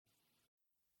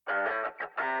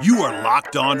You are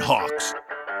Locked On Hawks,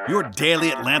 your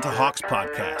daily Atlanta Hawks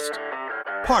podcast.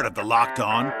 Part of the Locked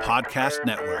On Podcast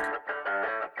Network.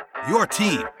 Your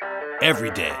team every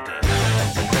day.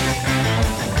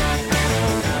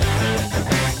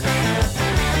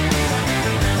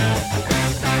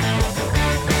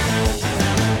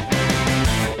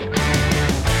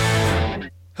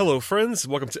 Hello, friends.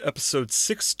 Welcome to episode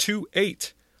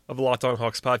 628 of the Locked On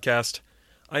Hawks podcast.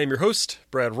 I am your host,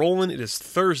 Brad Rowland. It is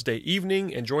Thursday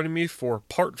evening, and joining me for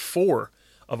part 4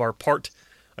 of our five-part,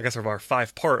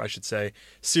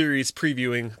 series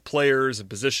previewing players and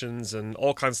positions and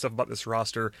all kinds of stuff about this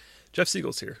roster. Jeff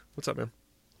Siegel's here. What's up, man?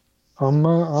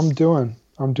 I'm doing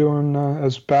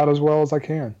as bad as well as I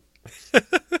can.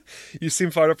 You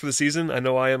seem fired up for the season. I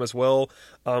know I am as well.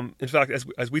 In fact,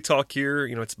 as we talk here,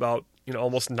 it's about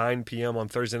almost 9 p.m. on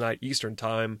Thursday night Eastern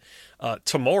time.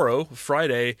 Tomorrow,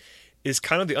 Friday, is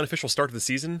kind of the unofficial start of the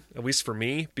season, at least for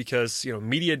me, because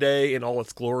media day in all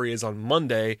its glory is on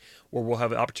Monday, where we'll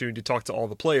have an opportunity to talk to all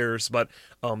the players. But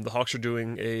the Hawks are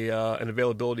doing an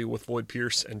availability with Lloyd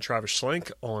Pierce and Travis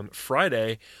Schlenk on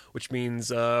Friday, which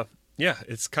means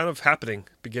it's kind of happening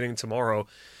beginning tomorrow.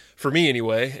 For me,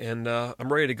 anyway, and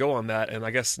I'm ready to go on that. And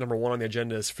I guess number one on the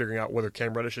agenda is figuring out whether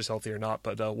Cam Reddish is healthy or not,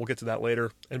 but we'll get to that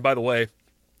later. And by the way,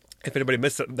 if anybody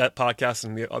missed that podcast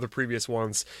and the other previous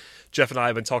ones, Jeff and I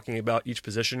have been talking about each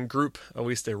position group, at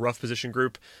least a rough position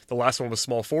group. The last one was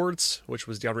small forwards, which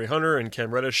was DeAndre Hunter and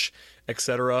Cam Reddish,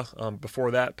 etc.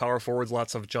 Before that, power forwards,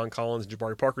 lots of John Collins and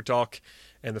Jabari Parker talk.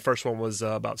 And the first one was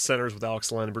about centers with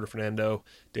Alex Len, Bruno Fernando,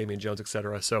 Damian Jones,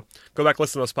 etc. So go back,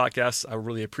 listen to those podcasts. I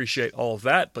really appreciate all of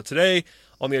that. But today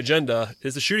on the agenda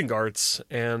is the shooting guards.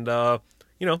 And,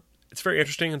 it's very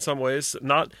interesting in some ways.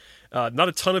 Not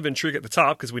a ton of intrigue at the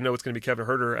top because we know it's going to be Kevin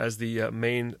Huerter as the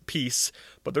main piece.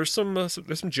 But there's some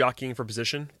jockeying for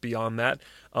position beyond that.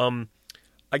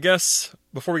 I guess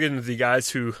before we get into the guys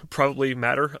who probably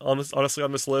matter on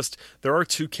this list, there are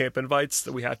 2 camp invites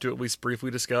that we have to at least briefly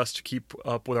discuss to keep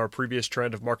up with our previous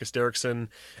trend of Marcus Derrickson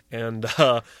and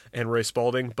Ray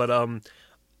Spalding. But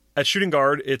at shooting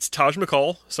guard, it's Taj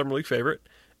McCall, Summer League favorite,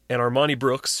 and Armoni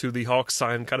Brooks, who the Hawks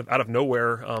signed kind of out of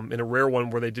nowhere in a rare one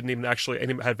where they didn't even actually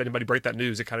have anybody break that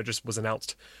news. It kind of just was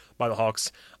announced by the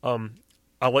Hawks.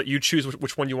 I'll let you choose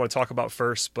which one you want to talk about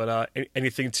first, but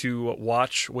anything to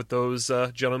watch with those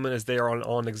gentlemen as they are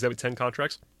on Exhibit 10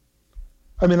 contracts?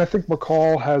 I mean, I think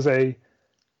McCall has a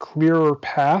clearer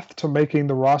path to making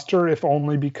the roster, if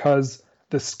only because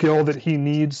the skill that he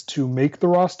needs to make the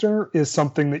roster is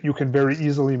something that you can very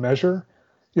easily measure.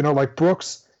 Like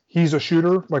Brooks, he's a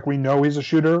shooter, like we know he's a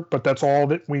shooter, but that's all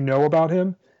that we know about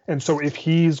him. And so if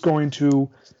he's going to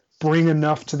bring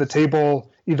enough to the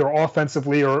table, either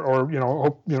offensively or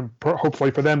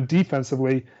hopefully for them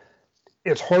defensively,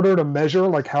 it's harder to measure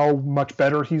like how much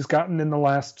better he's gotten in the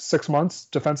last 6 months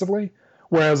defensively.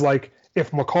 Whereas like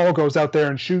if McCall goes out there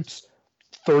and shoots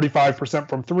 35%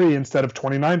 from 3 instead of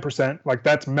 29%, like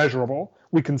that's measurable.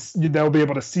 They'll be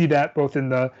able to see that both in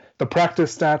the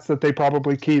practice stats that they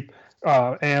probably keep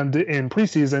and in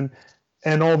preseason.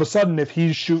 And all of a sudden, if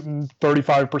he's shooting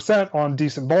 35% on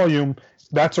decent volume,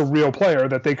 that's a real player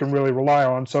that they can really rely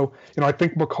on. So, I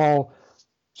think McCall,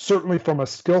 certainly from a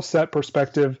skill set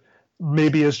perspective,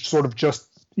 maybe is sort of just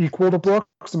equal to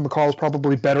Brooks, and McCall is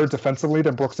probably better defensively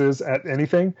than Brooks is at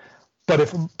anything. But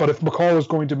if McCall is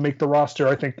going to make the roster,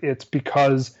 I think it's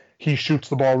because he shoots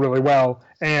the ball really well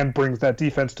and brings that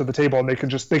defense to the table, and they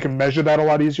can measure that a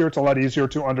lot easier. It's a lot easier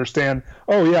to understand,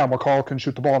 oh yeah, McCall can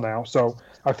shoot the ball now. So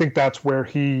I think that's where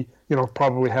he,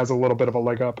 probably has a little bit of a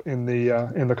leg up in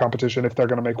the competition if they're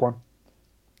going to make one.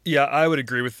 Yeah, I would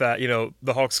agree with that.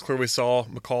 The Hawks clearly saw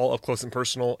McCall up close and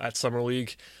personal at Summer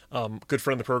League. Good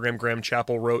friend of the program, Graham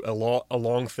Chappell, wrote a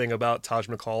long thing about Taj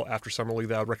McCall after Summer League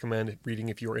that I would recommend reading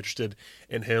if you are interested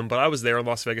in him. But I was there in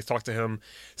Las Vegas, talked to him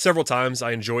several times.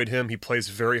 I enjoyed him. He plays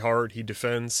very hard. He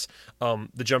defends.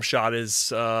 The jump shot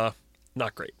is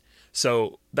not great.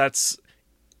 So that's,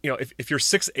 if you're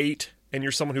 6'8", and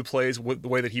you're someone who plays the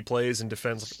way that he plays and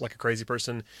defends like a crazy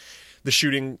person, the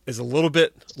shooting is a little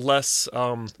bit less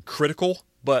critical,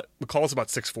 but McCall's about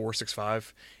 6'4",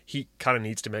 6'5". He kind of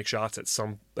needs to make shots at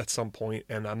some point,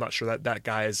 and I'm not sure that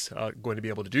guy is going to be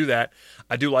able to do that.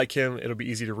 I do like him. It'll be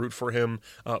easy to root for him.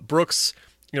 Brooks,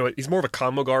 he's more of a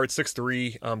combo guard,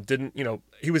 6'3".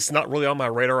 He was not really on my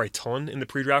radar a ton in the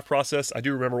pre-draft process. I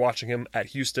do remember watching him at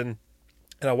Houston,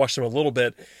 and I watched him a little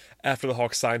bit after the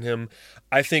Hawks signed him.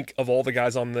 I think of all the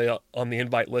guys on the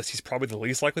invite list, he's probably the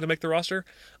least likely to make the roster.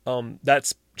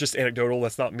 That's just anecdotal.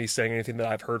 That's not me saying anything that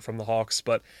I've heard from the Hawks.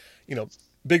 But,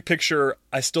 big picture,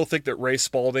 I still think that Ray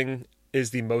Spalding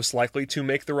is the most likely to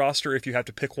make the roster if you have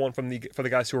to pick one for the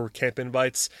guys who are camp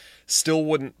invites. Still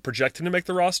wouldn't project him to make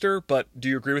the roster, but do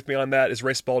you agree with me on that? Is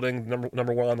Ray Spalding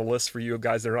number one on the list for you of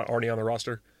guys that are not already on the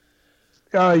roster?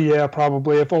 Yeah,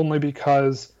 probably, if only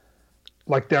because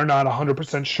like they're not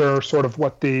 100% sure sort of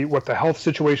what the health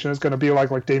situation is going to be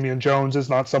like. Like Damian Jones is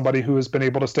not somebody who has been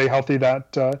able to stay healthy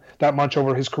that much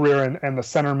over his career, and the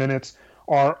center minutes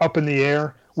are up in the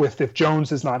air. With if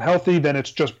Jones is not healthy, then it's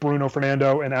just Bruno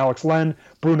Fernando and Alex Len.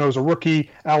 Bruno's a rookie.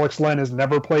 Alex Len has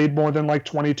never played more than like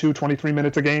 22, 23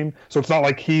 minutes a game. So it's not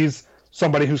like he's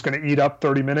somebody who's going to eat up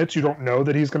 30 minutes. You don't know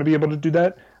that he's going to be able to do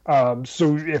that.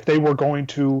 So if they were going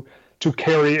to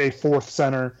carry a fourth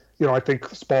center, I think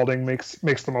Spalding makes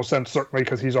the most sense, certainly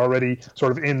because he's already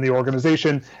sort of in the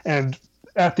organization. And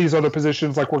at these other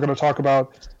positions, like we're going to talk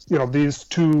about, these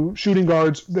two shooting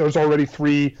guards, there's already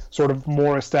three sort of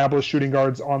more established shooting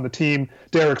guards on the team.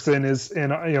 Derrickson is in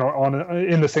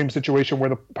the same situation where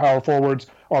the power forwards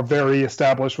are very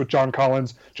established with John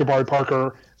Collins, Jabari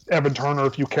Parker, Evan Turner.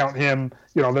 If you count him,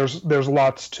 there's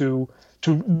lots there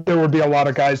would be a lot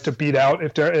of guys to beat out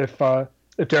if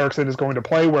Derrickson is going to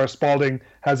play, whereas Spalding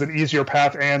has an easier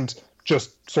path, and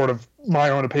just sort of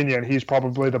my own opinion, he's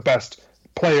probably the best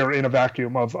player in a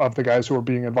vacuum of the guys who are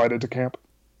being invited to camp.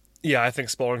 Yeah, I think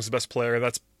Spalding's the best player.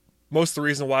 That's most of the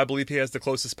reason why I believe he has the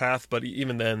closest path. But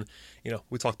even then,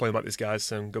 we talked plenty about these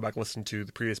guys, and go back and listen to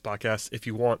the previous podcast if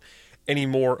you want any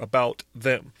more about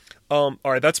them. All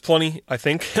right, that's plenty, I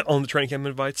think, on the training camp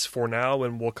invites for now,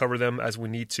 and we'll cover them as we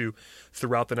need to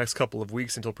throughout the next couple of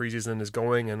weeks until preseason is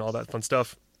going and all that fun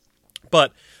stuff.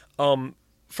 But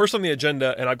first on the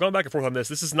agenda, and I've gone back and forth on this.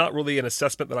 This is not really an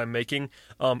assessment that I'm making.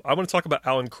 I want to talk about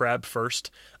Allen Crabbe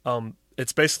first.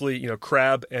 It's basically,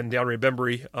 Crabbe and DeAndre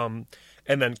Bembry,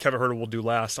 and then Kevin Huerter will do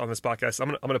last on this podcast. I'm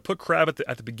going to put Crabbe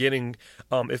at the beginning,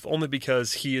 if only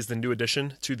because he is the new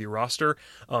addition to the roster.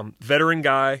 Veteran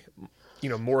guy,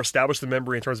 more established than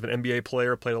Bembry in terms of an NBA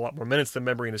player, played a lot more minutes than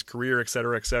Bembry in his career, et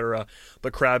cetera, et cetera.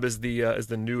 But Crabbe is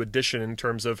the new addition in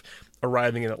terms of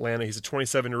arriving in Atlanta. He's a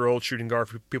 27-year-old shooting guard.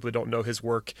 For people that don't know his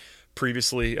work,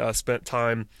 previously spent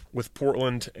time with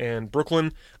Portland and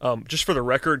Brooklyn. Just for the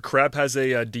record, Crabbe has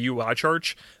a DUI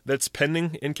charge that's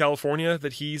pending in California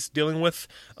that he's dealing with.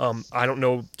 I don't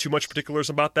know too much particulars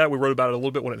about that. We wrote about it a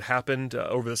little bit when it happened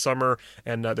over the summer,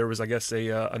 and there was, I guess,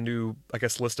 a new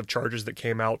list of charges that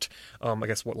came out,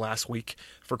 last week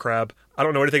for Crabbe. I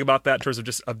don't know anything about that in terms of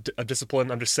just a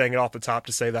discipline. I'm just saying it off the top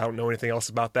to say that I don't know anything else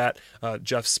about that.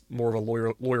 Jeff's more of a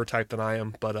lawyer type than I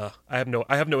am, but I have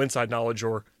no inside knowledge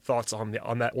or thoughts on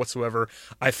that whatsoever.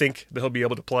 I think that he'll be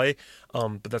able to play,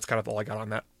 but that's kind of all I got on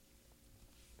that.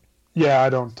 Yeah, I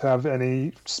don't have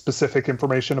any specific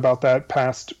information about that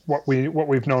past what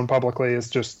we've known publicly. Is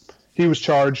just he was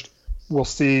charged. We'll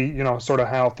see, sort of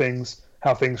how things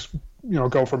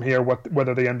go from here.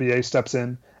 Whether the NBA steps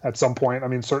in at some point. I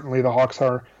mean, certainly the Hawks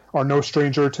are no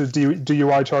stranger to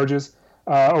DUI charges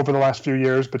over the last few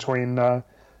years between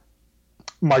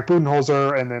Mike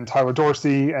Budenholzer and then Tyler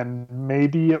Dorsey and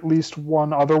maybe at least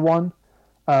one other one.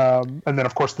 And then,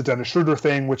 of course, the Dennis Schroeder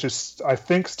thing, which is, I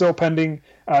think, still pending.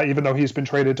 Even though he's been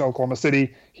traded to Oklahoma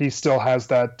City, he still has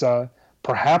that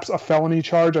perhaps a felony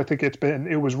charge. I think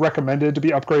it was recommended to be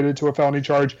upgraded to a felony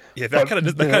charge. Yeah, that kind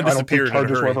of disappeared in a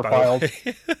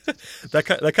hurry.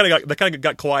 That kind of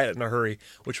got quiet in a hurry,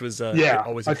 which was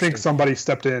always. I think somebody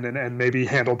stepped in and maybe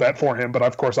handled that for him, but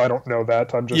of course I don't know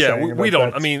that. I'm just saying. We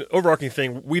don't. I mean, overarching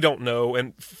thing, we don't know.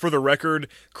 And for the record,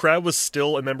 Crabbe was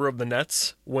still a member of the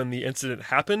Nets when the incident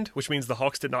happened, which means the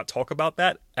Hawks did not talk about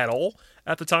that at all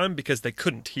at the time because they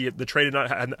couldn't. The trade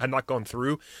had not gone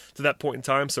through to that point in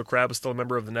time, so Crabbe was still a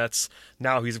member of the Nets.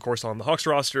 Now he's, of course, on the Hawks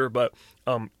roster, but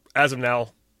as of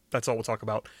now, that's all we'll talk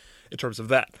about in terms of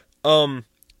that.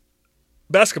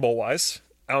 Basketball-wise,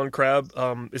 Allen Crabbe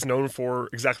is known for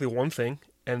exactly one thing,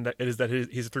 and that it is that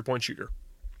he's a three-point shooter.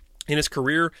 In his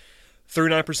career,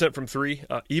 39% from three.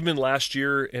 Even last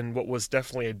year, in what was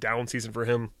definitely a down season for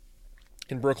him,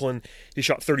 in Brooklyn, he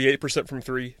shot 38% from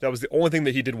three. That was the only thing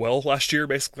that he did well last year,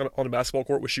 basically, on the basketball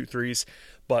court, was shoot threes.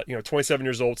 But, 27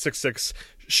 years old, 6'6",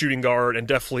 shooting guard, and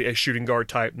definitely a shooting guard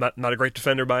type. Not a great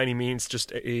defender by any means,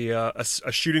 just a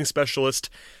shooting specialist,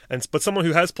 but someone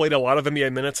who has played a lot of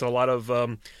NBA minutes and a lot of,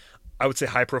 I would say,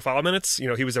 high-profile minutes.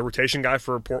 He was a rotation guy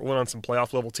for Portland on some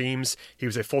playoff-level teams. He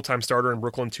was a full-time starter in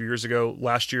Brooklyn 2 years ago.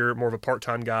 Last year, more of a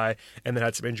part-time guy, and then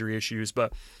had some injury issues.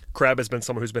 But Crabbe has been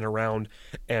someone who's been around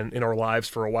and in our lives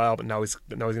for a while, but now he's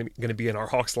going to be in our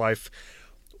Hawks life.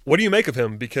 What do you make of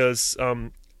him? Because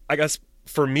I guess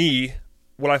for me,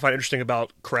 what I find interesting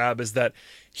about Crabbe is that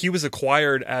he was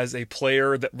acquired as a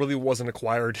player that really wasn't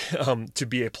acquired to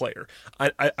be a player.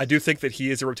 I do think that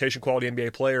he is a rotation quality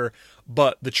NBA player,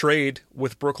 but the trade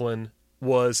with Brooklyn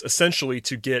was essentially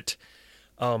to get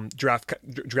draft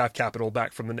capital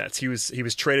back from the Nets. He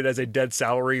was traded as a dead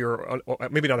salary, or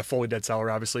maybe not a fully dead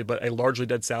salary, obviously, but a largely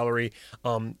dead salary.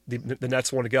 The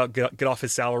Nets wanted to get off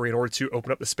his salary in order to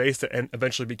open up the space that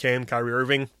eventually became Kyrie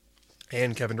Irving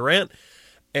and Kevin Durant.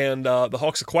 And the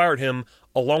Hawks acquired him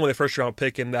along with a first-round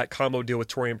pick in that combo deal with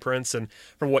Taurean Prince. And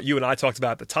from what you and I talked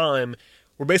about at the time,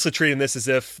 we're basically treating this as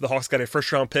if the Hawks got a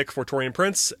first-round pick for Taurean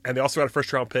Prince, and they also got a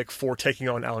first-round pick for taking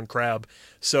on Allen Crabbe.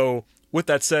 So with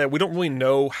that said, we don't really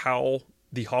know how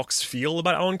the Hawks feel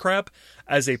about Allen Crabbe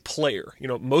as a player. You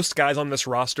know, most guys on this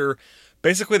roster,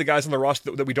 basically the guys on the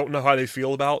roster that we don't know how they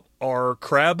feel about are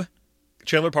Crabbe,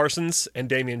 Chandler Parsons, and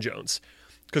Damian Jones.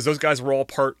 Because those guys were all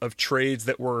part of trades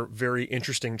that were very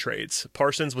interesting trades.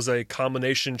 Parsons was a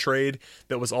combination trade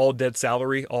that was all dead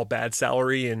salary, all bad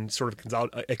salary, and sort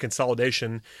of a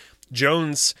consolidation.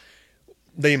 Jones,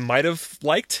 they might have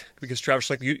liked, because Travis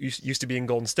Schlenk used to be in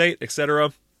Golden State,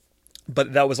 etc.,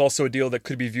 but that was also a deal that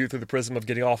could be viewed through the prism of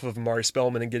getting off of Amari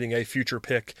Spellman and getting a future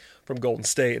pick from Golden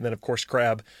State. And then, of course,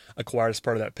 Crabbe acquired as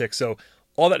part of that pick. So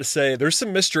all that to say, there's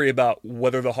some mystery about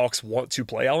whether the Hawks want to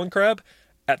play Allen Crabbe.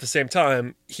 At the same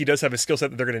time, he does have a skill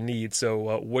set that they're going to need.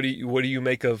 So what do you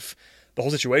make of the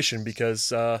whole situation? Because,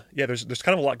 there's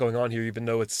kind of a lot going on here, even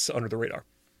though it's under the radar.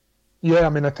 Yeah, I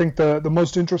mean, I think the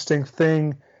most interesting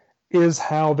thing is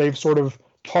how they've sort of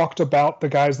talked about the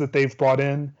guys that they've brought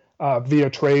in via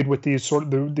trade with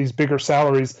these bigger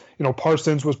salaries. You know,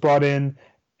 Parsons was brought in,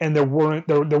 and there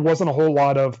wasn't a whole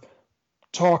lot of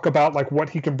talk about like what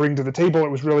he can bring to the table.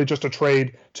 It was really just a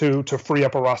trade to free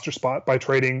up a roster spot. By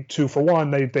trading 2 for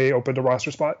 1, they opened a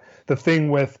roster spot. The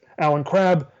thing with Allen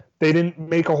Crabbe, they didn't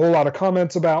make a whole lot of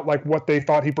comments about like what they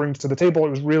thought he brings to the table. It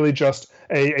was really just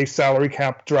a salary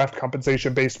cap draft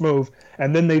compensation based move.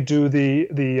 And then they do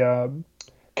the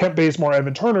Kent Bazemore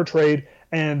Evan Turner trade,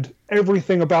 and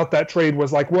everything about that trade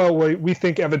was like, well, we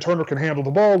think Evan Turner can handle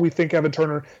the ball. We think Evan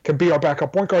Turner can be our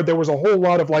backup point guard. There was a whole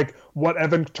lot of like what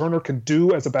Evan Turner can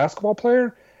do as a basketball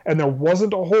player, and there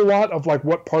wasn't a whole lot of like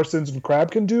what Parsons and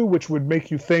Crabbe can do, which would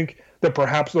make you think that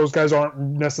perhaps those guys aren't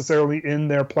necessarily in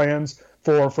their plans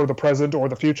for the present or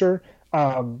the future.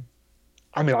 I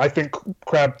mean, I think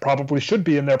Crabbe probably should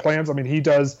be in their plans. I mean,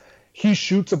 he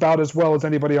shoots about as well as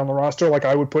anybody on the roster. Like,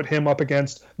 I would put him up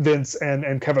against Vince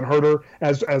and Kevin Huerter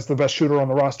as the best shooter on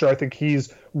the roster. I think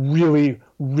he's really,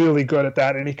 really good at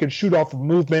that, and he can shoot off of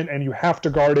movement, and you have to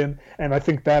guard him. And I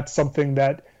think that's something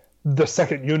that the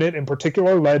second unit in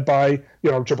particular, led by,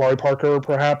 Jabari Parker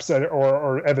perhaps,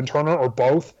 or Evan Turner, or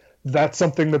both, that's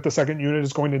something that the second unit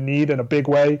is going to need in a big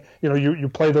way. You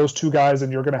play those two guys,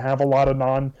 and you're going to have a lot of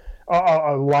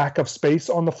a lack of space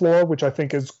on the floor, which I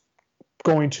think is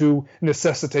going to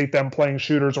necessitate them playing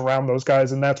shooters around those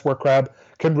guys. And that's where Crabbe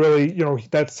can really,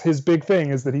 that's his big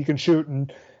thing, is that he can shoot.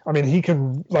 And I mean, he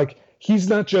can, like, he's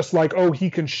not just like, oh, he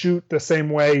can shoot the same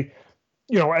way,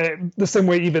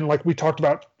 even like we talked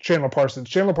about Chandler Parsons.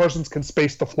 Chandler Parsons can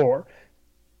space the floor.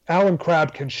 Allen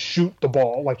Crabbe can shoot the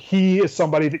ball. Like, he is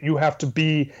somebody that you have to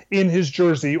be in his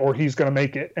jersey or he's going to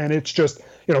make it. And it's just,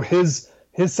 his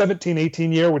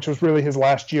 17-18 year, which was really his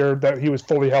last year that he was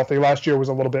fully healthy. Last year was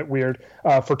a little bit weird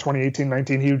for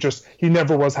 2018-19. He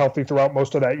never was healthy throughout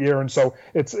most of that year, and so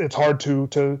it's hard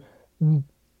to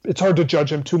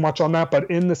judge him too much on that. But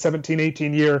in the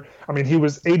 17-18 year, I mean, he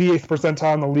was 88th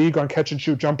percentile in the league on catch and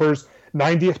shoot jumpers,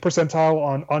 90th percentile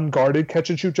on unguarded catch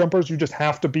and shoot jumpers. You just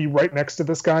have to be right next to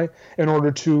this guy in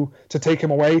order to take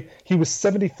him away. He was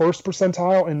 71st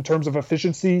percentile in terms of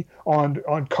efficiency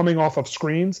on coming off of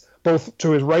screens, both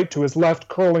to his right, to his left,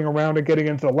 curling around and getting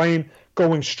into the lane,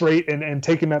 going straight and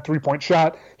taking that three-point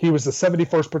shot. He was the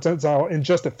 71st percentile in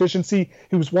just efficiency.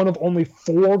 He was one of only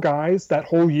 4 guys that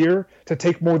whole year to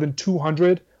take more than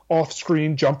 200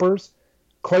 off-screen jumpers.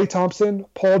 Klay Thompson,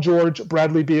 Paul George,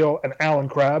 Bradley Beal, and Allen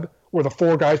Crabbe were the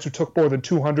 4 guys who took more than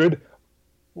 200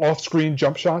 off-screen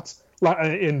jump shots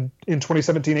in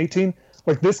 2017-18.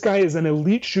 Like, this guy is an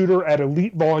elite shooter at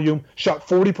elite volume, shot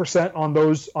 40% on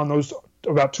those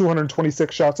about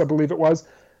 226 shots, I believe it was.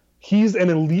 He's an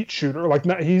elite shooter. Like,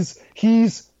 he's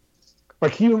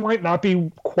like, he might not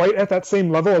be quite at that same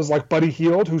level as like Buddy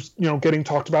Hield, who's getting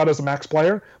talked about as a max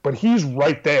player, but he's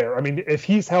right there. I mean, if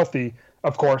he's healthy,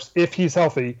 of course,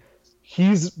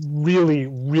 he's really,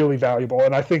 really valuable.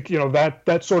 And I think,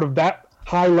 that sort of that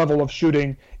high level of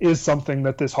shooting is something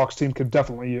that this Hawks team could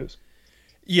definitely use.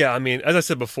 Yeah, I mean, as I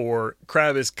said before,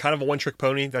 Crabbe is kind of a one-trick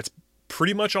pony. That's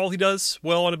pretty much all he does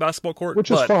well on a basketball court. Which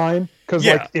is fine, because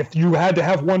yeah. like if you had to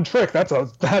have one trick, that's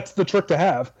the trick to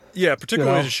have. Yeah,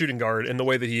 particularly as a shooting guard and the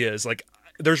way that he is. Like,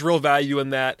 there's real value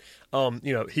in that.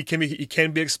 He can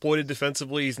be exploited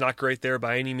defensively. He's not great there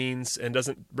by any means, and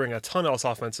doesn't bring a ton else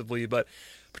offensively. But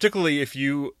particularly if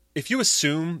you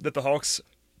assume that the Hawks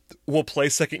will play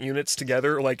second units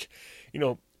together, like,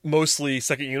 mostly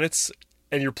second units,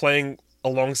 and you're playing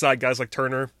alongside guys like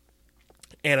Turner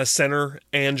and a center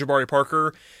and Jabari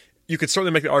Parker, you could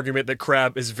certainly make the argument that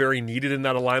Crabbe is very needed in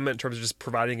that alignment in terms of just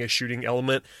providing a shooting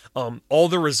element. All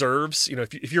the reserves,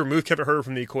 if you remove Kevin Huerter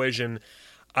from the equation,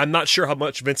 I'm not sure how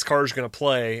much Vince Carter is going to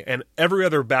play, and every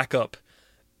other backup,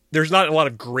 there's not a lot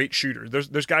of great shooters.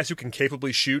 There's guys who can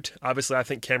capably shoot. Obviously, I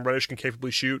think Cam Reddish can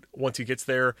capably shoot once he gets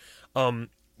there.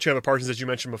 Chandler Parsons, as you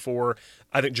mentioned before,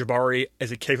 I think Jabari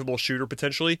is a capable shooter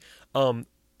potentially.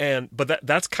 But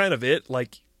that's kind of it.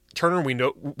 Like, Turner, we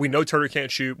know Turner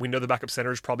can't shoot. We know the backup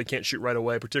centers probably can't shoot right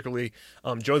away. Particularly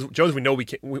Jones, we know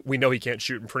he can't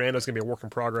shoot, and Fernando's going to be a work in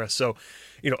progress. So,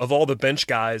 of all the bench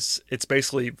guys, it's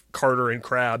basically Carter and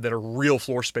Crabbe that are real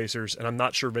floor spacers, and I'm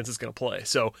not sure Vince is going to play.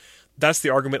 So that's the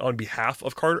argument on behalf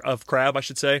of Crabbe, I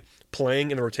should say, playing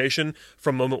in the rotation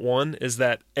from moment one, is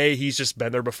that A, he's just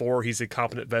been there before, he's a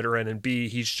competent veteran, and B,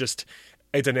 he's just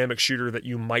a dynamic shooter that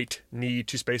you might need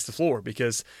to space the floor,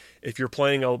 because if you're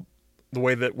playing the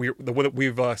way that we've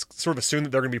sort of assumed that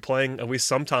they're going to be playing, at least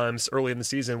sometimes early in the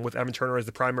season, with Evan Turner as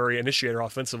the primary initiator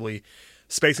offensively,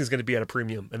 spacing is going to be at a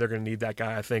premium, and they're going to need that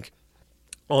guy, I think,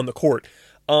 on the court.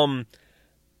 I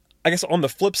guess on the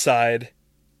flip side,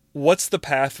 what's the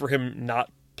path for him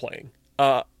not playing?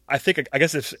 I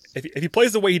guess if he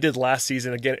plays the way he did last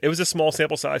season, again, it was a small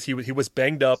sample size. He was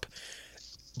banged up,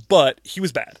 but he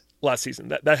was bad last season.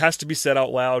 That has to be said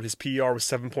out loud. His PER was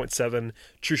 7.7,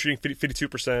 true shooting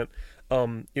 52%.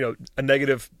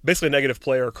 Basically a negative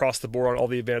player across the board on all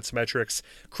the advanced metrics.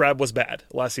 Crabbe was bad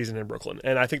last season in Brooklyn,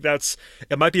 and I think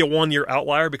it might be a 1-year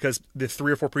outlier, because the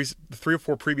three or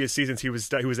four previous seasons he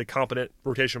was a competent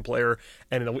rotation player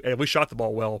and at least shot the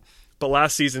ball well. But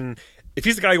last season, if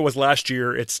he's the guy who was last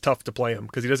year, it's tough to play him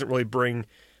because he doesn't really bring,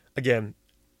 again,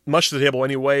 much to the table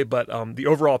anyway. But the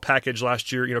overall package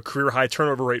last year, career high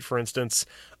turnover rate, for instance,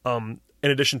 in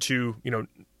addition to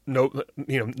not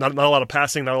a lot of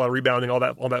passing, not a lot of rebounding, all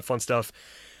that fun stuff.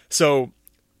 So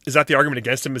is that the argument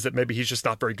against him? Is that maybe he's just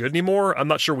not very good anymore? I'm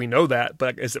not sure we know that,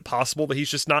 but is it possible that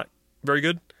he's just not very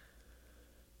good?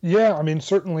 Yeah, I mean,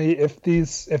 certainly if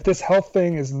this health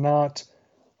thing is not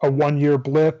a 1-year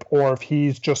blip, or if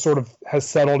he's just sort of has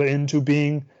settled into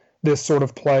being this sort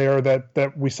of player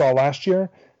that we saw last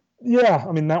year, yeah,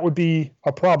 I mean, that would be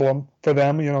a problem for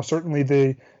them. Certainly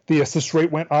the assist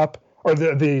rate went up, or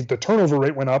the turnover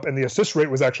rate went up, and the assist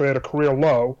rate was actually at a career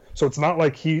low. So it's not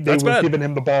like they were giving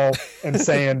him the ball and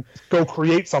saying, go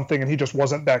create something, and he just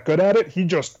wasn't that good at it. He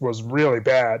just was really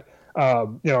bad.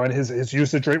 And his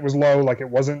usage rate was low. Like, it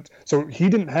wasn't, so he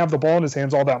didn't have the ball in his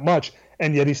hands all that much,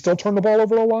 and yet he still turned the ball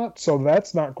over a lot. So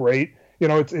that's not great.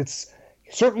 It's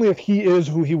certainly, if he is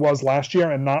who he was last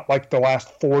year and not like the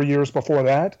last 4 years before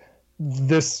that,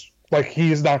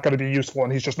 he is not going to be useful,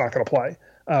 and he's just not going to play.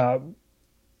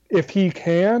 If he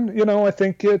can,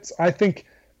 I think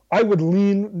I would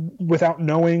lean, without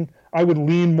knowing, I would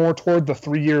lean more toward the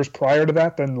 3 years prior to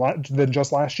that than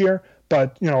just last year.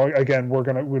 But, again, we'll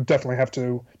definitely have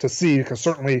to see, because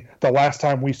certainly the last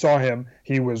time we saw him,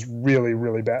 he was really,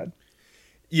 really bad.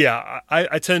 Yeah,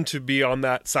 I tend to be on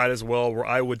that side as well, where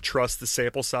I would trust the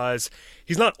sample size.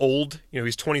 He's not old,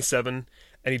 he's 27,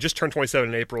 and he just turned 27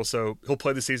 in April, so he'll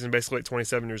play the season basically at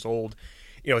 27 years old.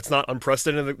 It's not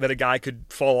unprecedented that a guy could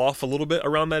fall off a little bit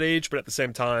around that age, but at the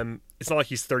same time, it's not like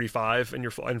he's 35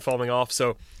 and falling off.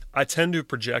 So I tend to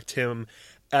project him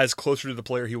as closer to the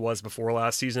player he was before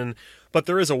last season. But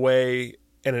there is a way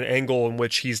and an angle in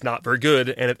which he's not very good,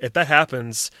 and if that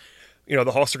happens,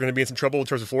 the Hawks are going to be in some trouble in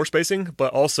terms of floor spacing.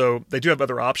 But also, they do have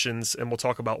other options, and we'll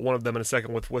talk about one of them in a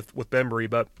second with Bembry.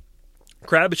 But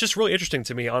Crabbe, it's just really interesting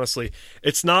to me, honestly.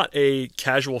 It's not a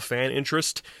casual fan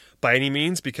interest by any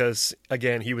means, because,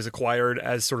 again, he was acquired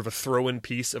as sort of a throw-in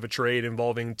piece of a trade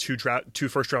involving two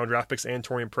first-round draft picks and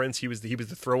Taurean Prince. He was the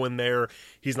throw-in there.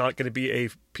 He's not going to be a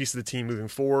piece of the team moving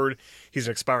forward. He's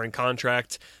an expiring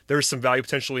contract. There's some value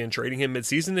potentially in trading him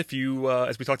mid-season. If you,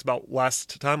 as we talked about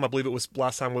last time, I believe it was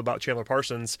last time about Chandler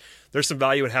Parsons, there's some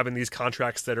value in having these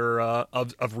contracts that are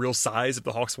of real size if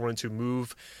the Hawks wanted to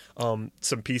move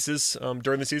some pieces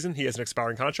during the season. He has an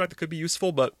expiring contract that could be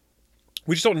useful, but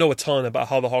we just don't know a ton about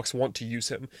how the Hawks want to use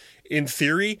him. In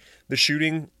theory, the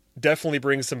shooting definitely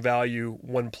brings some value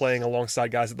when playing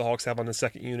alongside guys that the Hawks have on the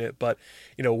second unit. But,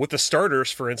 with the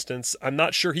starters, for instance, I'm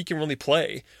not sure he can really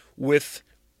play with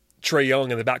Trae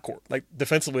Young in the backcourt. Like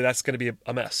defensively, that's going to be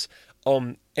a mess.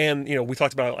 And we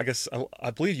talked about, I guess,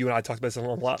 I believe you and I talked about this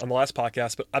on the last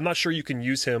podcast, but I'm not sure you can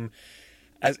use him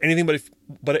as anything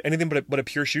but a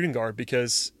pure shooting guard,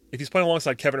 because if he's playing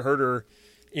alongside Kevin Huerter,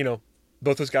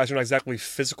 both those guys are not exactly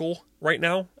physical right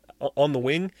now on the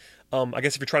wing. I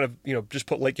guess if you're trying to just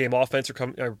put late game offense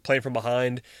or playing from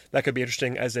behind, that could be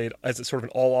interesting as a sort of an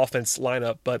all offense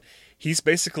lineup. But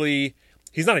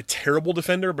he's not a terrible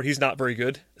defender, but he's not very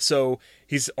good. So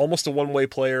he's almost a one-way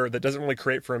player that doesn't really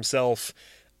create for himself.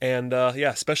 And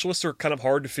specialists are kind of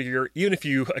hard to figure, even if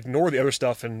you ignore the other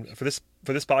stuff. And for this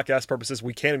podcast purposes,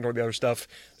 we can ignore the other stuff.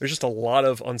 There's just a lot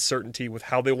of uncertainty with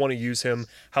how they want to use him,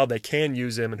 how they can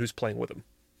use him, and who's playing with him.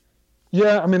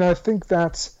 Yeah, I mean, I think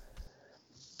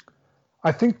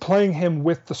playing him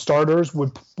with the starters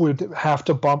would have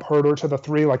to bump Huerter to the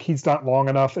 3. Like, he's not long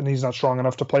enough and he's not strong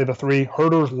enough to play the 3.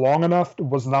 Huerter's long enough,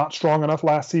 was not strong enough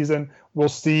last season. We'll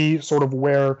see sort of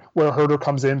where Huerter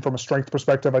comes in from a strength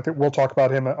perspective. I think we'll talk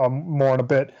about him more in a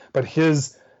bit. But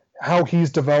how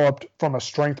he's developed from a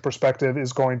strength perspective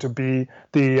is going to be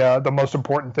the most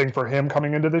important thing for him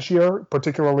coming into this year,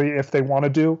 particularly if they want to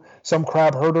do some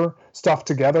Crabbe Huerter stuff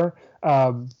together.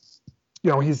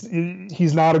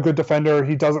 He's not a good defender.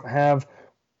 He's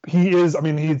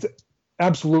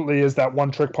absolutely is that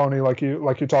one trick pony like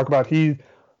you talk about. He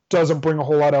doesn't bring a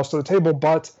whole lot else to the table,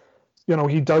 but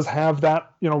he does have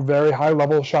that very high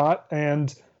level shot,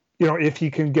 and if he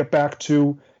can get back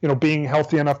to being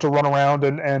healthy enough to run around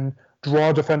and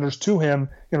draw defenders to him,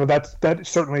 that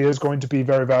certainly is going to be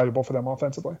very valuable for them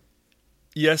offensively.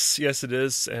 Yes, it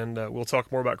is, and we'll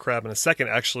talk more about Crabbe in a second,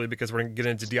 actually, because we're going to get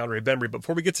into DeAndre Bembry. But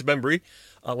before we get to Bembry,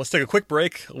 let's take a quick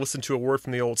break, listen to a word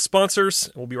from the old sponsors,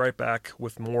 and we'll be right back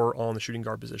with more on the shooting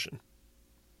guard position.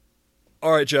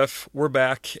 All right, Jeff, we're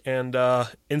back, and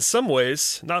in some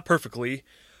ways, not perfectly,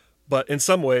 but in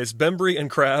some ways, Bembry and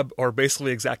Crabbe are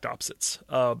basically exact opposites.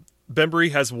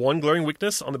 Bembry has one glaring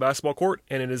weakness on the basketball court,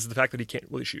 and it is the fact that he can't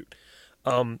really shoot.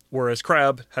 Whereas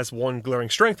Crabbe has one glaring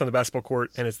strength on the basketball court,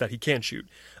 and it's that he can shoot.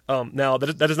 Now,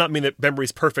 that does not mean that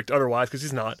Bembry's perfect otherwise, because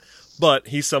he's not, but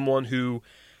he's someone who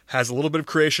has a little bit of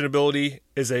creation ability,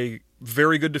 is a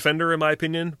very good defender, in my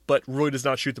opinion, but really does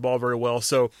not shoot the ball very well.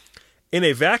 So in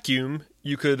a vacuum,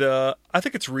 you could, I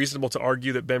think it's reasonable to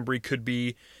argue that Bembry could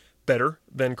be better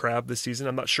than Crabbe this season.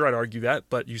 I'm not sure I'd argue that,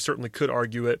 but you certainly could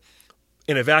argue it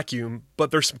in a vacuum.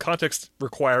 But there's some context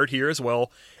required here as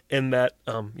well, in that,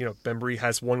 Bembry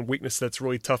has one weakness that's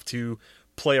really tough to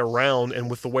play around, and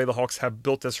with the way the Hawks have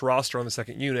built this roster on the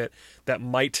second unit, that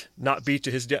might not be to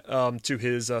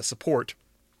his support.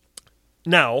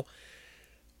 Now,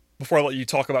 before I let you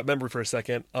talk about Bembry for a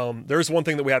second, there's one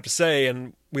thing that we have to say,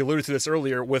 and we alluded to this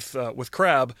earlier with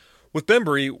Crabbe. With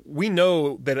Bembry, we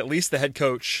know that at least the head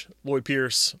coach, Lloyd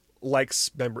Pierce, likes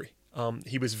Bembry.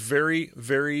 He was very,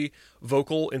 very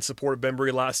vocal in support of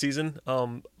Bembry last season,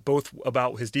 both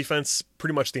about his defense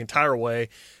pretty much the entire way,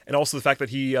 and also the fact that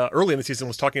he, early in the season,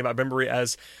 was talking about Bembry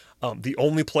as the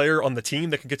only player on the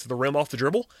team that can get to the rim off the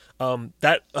dribble.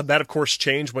 That of course,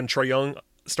 changed when Trae Young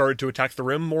started to attack the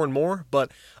rim more and more,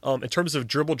 but in terms of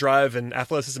dribble drive and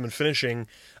athleticism and finishing,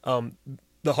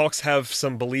 the Hawks have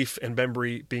some belief in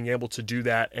Bembry being able to do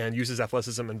that and use his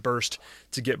athleticism and burst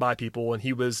to get by people. And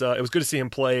he was, it was good to see him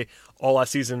play all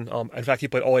last season. In fact, he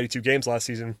played all 82 games last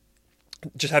season,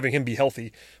 just having him be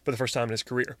healthy for the first time in his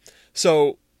career.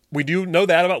 So we do know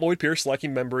that about Lloyd Pierce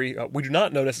liking Bembry. We do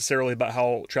not know necessarily about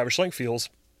how Travis Schlenk feels,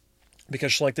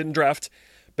 because Schlenk didn't draft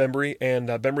Bembry, and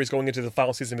Bembry's going into the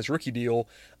final season of his rookie deal.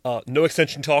 No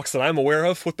extension talks that I'm aware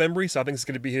of with Bembry, so I think it's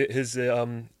going to be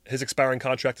his expiring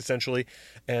contract essentially,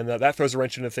 and that throws a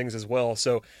wrench into things as well.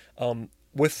 So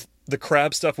with the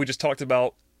Crabbe stuff we just talked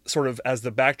about, sort of as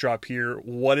the backdrop here,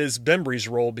 what is Bembry's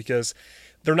role? Because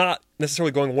they're not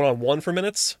necessarily going one-on-one for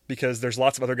minutes, because there's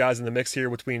lots of other guys in the mix here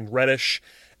between Reddish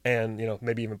and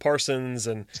maybe even Parsons,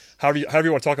 and however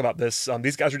you want to talk about this,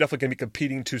 these guys are definitely going to be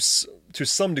competing to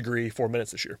some degree for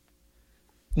minutes this year.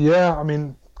 Yeah, I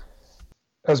mean,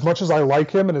 as much as I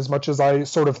like him and as much as I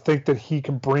sort of think that he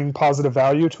can bring positive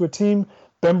value to a team,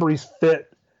 Bembry's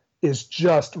fit is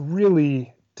just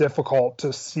really difficult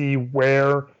to see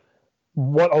what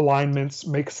alignments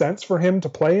make sense for him to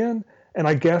play in, and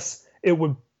I guess it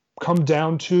would come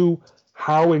down to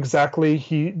how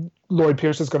exactly Lloyd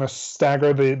Pierce is going to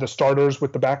stagger the starters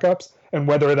with the backups, and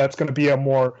whether that's going to be a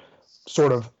more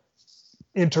sort of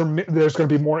there's going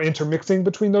to be more intermixing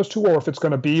between those two, or if it's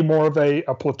going to be more of a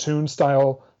platoon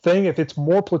style thing. If it's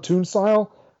more platoon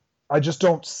style, I just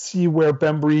don't see where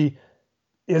Bembry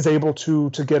is able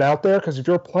to get out there, because if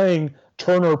you're playing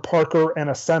Turner, Parker, and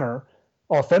a center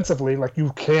offensively, like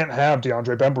you can't have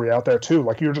DeAndre Bembry out there too.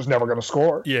 Like you're just never going to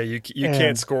score. Yeah, you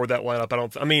can't score with that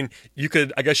lineup. I mean,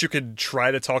 I guess you could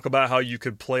try to talk about how you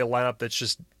could play a lineup that's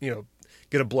just, going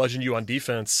to bludgeon you on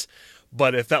defense.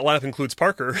 But if that lineup includes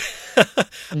Parker,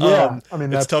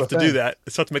 it's tough to do that.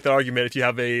 It's tough to make that argument if you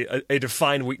have a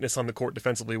defined weakness on the court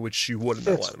defensively, which you would in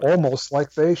that lineup. It's almost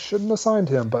like they shouldn't have signed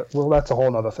him, but that's a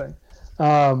whole other thing.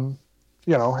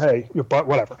 Hey, but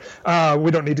whatever.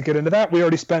 We don't need to get into that. We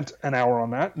already spent an hour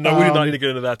on that. No, we do not need to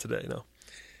get into that today. No.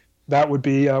 That would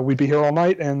be we'd be here all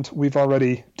night, and we've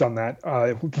already done that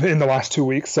in the last 2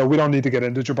 weeks. So we don't need to get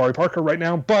into Jabari Parker right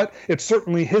now. But it's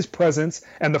certainly his presence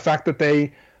and the fact that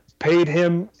they paid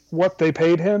him what they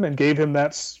paid him and gave him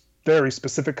that very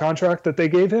specific contract that they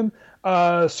gave him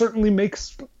certainly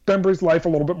makes Bembry's life a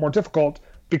little bit more difficult,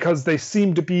 because they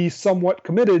seem to be somewhat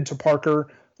committed to Parker,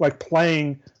 like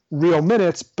playing real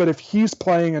minutes. But if he's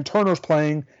playing and Turner's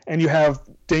playing and you have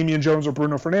Damian Jones or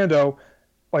Bruno Fernando,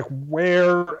 like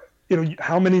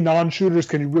how many non-shooters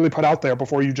can you really put out there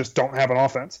before you just don't have an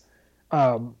offense?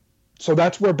 So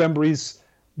that's where Bembry's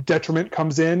detriment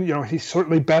comes in. He's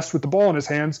certainly best with the ball in his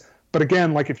hands, but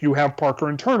again, like if you have Parker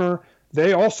and Turner,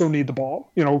 they also need the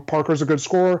ball. Parker's a good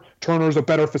scorer, Turner's a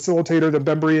better facilitator than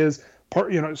Bembry is.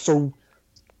 So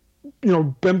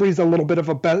Bembry's a little bit of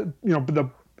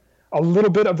a little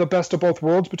bit of the best of both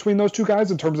worlds between those two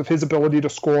guys in terms of his ability to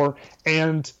score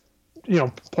and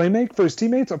play make for his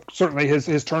teammates. Certainly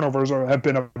his turnovers have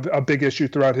been a big issue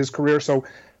throughout his career. So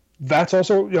that's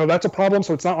also, that's a problem.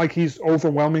 So it's not like he's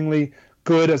overwhelmingly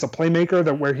good as a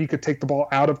playmaker where he could take the ball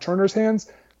out of Turner's hands,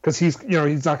 because he's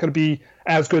not going to be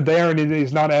as good there, and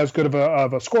he's not as good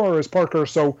of a scorer as Parker.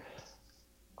 So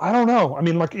I don't know. I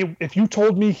mean, like if you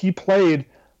told me he played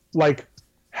like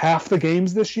half the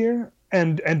games this year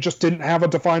and just didn't have a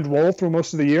defined role through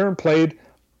most of the year and played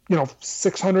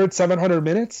 600, 700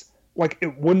 minutes, like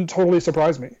it wouldn't totally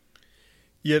surprise me.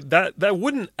 Yeah, that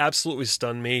wouldn't absolutely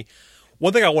stun me.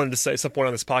 One thing I wanted to say at some point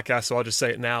on this podcast, so I'll just say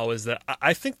it now, is that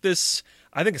I think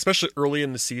especially early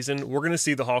in the season, we're going to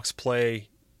see the Hawks play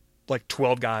like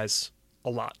 12 guys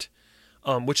a lot,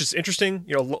 which is interesting.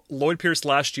 Lloyd Pierce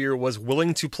last year was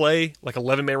willing to play like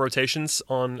 11-man rotations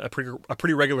on a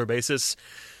pretty regular basis.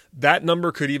 That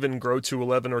number could even grow to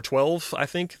 11 or 12, I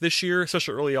think, this year,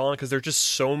 especially early on, because there are just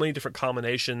so many different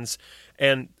combinations.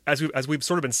 And as we've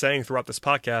sort of been saying throughout this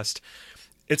podcast,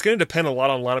 it's going to depend a lot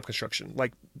on lineup construction.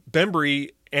 Like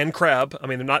Bembry and Crabbe, I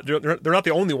mean, they're not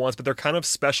the only ones, but they're kind of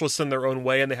specialists in their own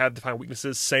way, and they have defined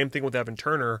weaknesses. Same thing with Evan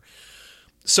Turner.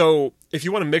 So if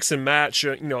you want to mix and match,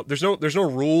 there's no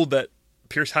rule that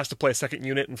Pierce has to play a second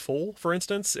unit in full. For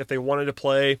instance, if they wanted to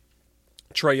play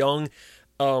Trae Young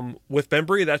with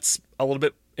Bembry, that's a little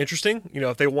bit interesting.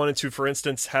 If they wanted to, for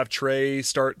instance, have Trae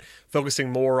start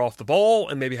focusing more off the ball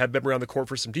and maybe have Bembry on the court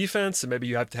for some defense, and maybe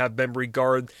you have to have Bembry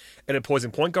guard an opposing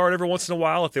point guard every once in a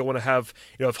while. If they want to have,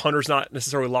 if Hunter's not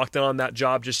necessarily locked in on that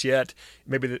job just yet,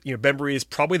 maybe Bembry is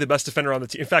probably the best defender on the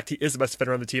team. In fact, he is the best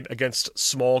defender on the team against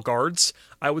small guards,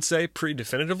 I would say, pretty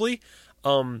definitively.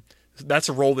 That's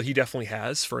a role that he definitely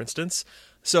has, for instance.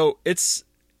 So it's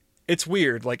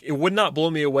weird. Like, it would not blow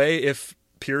me away if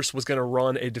Pierce was going to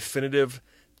run a definitive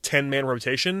 10-man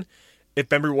rotation. If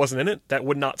Bembry wasn't in it, that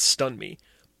would not stun me.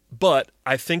 But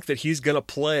I think that he's going to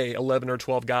play 11 or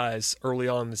 12 guys early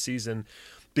on in the season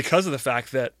because of the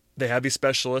fact that they have these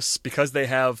specialists, because they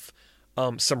have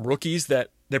some rookies that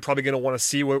they're probably going to want to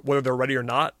see whether they're ready or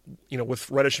not. With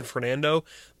Reddish and Fernando,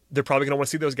 they're probably going to want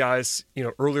to see those guys,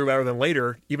 earlier rather than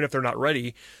later, even if they're not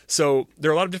ready. So there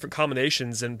are a lot of different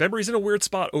combinations, and Bembry's in a weird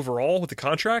spot overall with the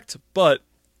contract, but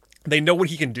they know what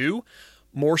he can do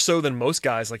more so than most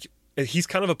guys. Like, he's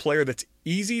kind of a player that's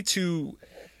easy to,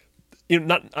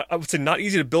 I would say not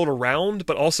easy to build around,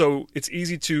 but also it's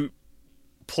easy to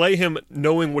play him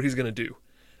knowing what he's going to do.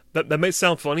 That may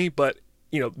sound funny, but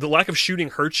the lack of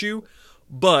shooting hurts you,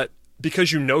 but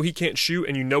because he can't shoot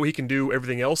and he can do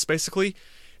everything else, basically,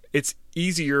 it's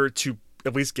easier to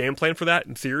at least game plan for that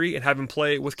in theory and have him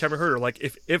play with Kevin Huerter. Like,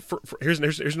 here's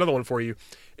another one for you.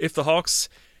 If the Hawks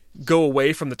go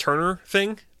away from the Turner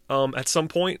thing at some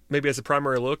point, maybe as a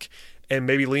primary look, and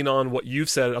maybe lean on what you've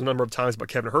said a number of times about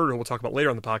Kevin Huerter, who we'll talk about later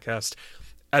on the podcast,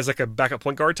 as like a backup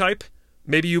point guard type,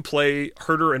 maybe you play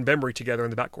Huerter and Bembry together in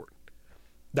the backcourt.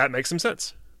 That makes some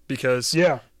sense because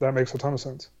that makes a ton of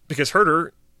sense. Because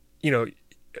Huerter,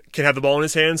 can have the ball in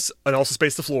his hands and also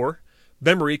space the floor.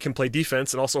 Bembry can play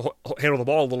defense and also handle the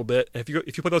ball a little bit. And if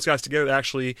you put those guys together, it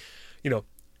actually,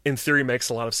 in theory, makes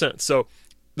a lot of sense. So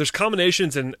there's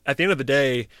combinations, and at the end of the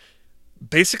day,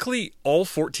 basically all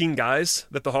 14 guys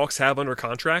that the Hawks have under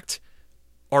contract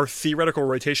are theoretical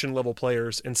rotation level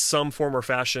players in some form or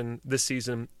fashion this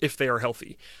season if they are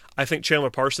healthy. I think Chandler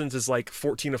Parsons is like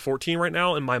 14 of 14 right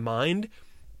now in my mind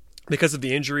because of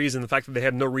the injuries and the fact that they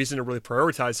have no reason to really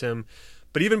prioritize him.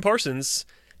 But even Parsons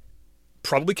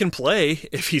probably can play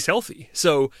if he's healthy.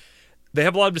 So they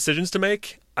have a lot of decisions to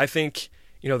make. I think,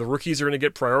 the rookies are going to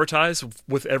get prioritized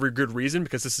with every good reason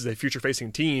because this is a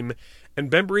future-facing team. And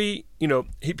Bembry,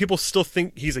 people still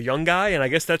think he's a young guy, and I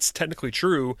guess that's technically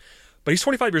true, but he's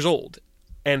 25 years old,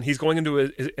 and he's going into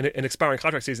an expiring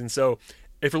contract season. So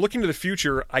if you're looking to the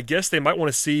future, I guess they might want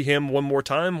to see him one more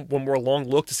time, one more long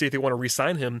look to see if they want to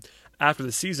re-sign him after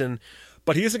the season.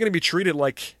 But he isn't going to be treated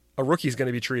like a rookie is going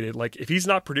to be treated. Like, if he's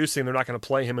not producing, they're not going to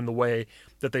play him in the way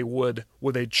that they would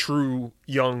with a true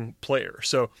young player.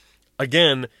 So,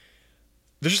 again,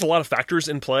 there's just a lot of factors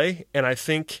in play, and I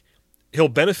think he'll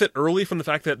benefit early from the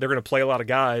fact that they're going to play a lot of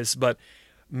guys, but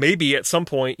maybe at some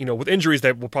point, with injuries,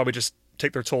 they will probably just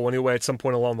take their toll anyway at some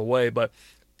point along the way. But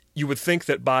you would think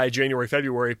that by January,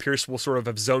 February, Pierce will sort of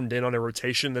have zoned in on a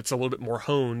rotation that's a little bit more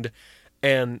honed,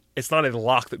 and it's not a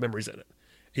lock that Bembry's in it.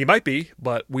 He might be,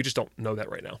 but we just don't know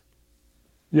that right now.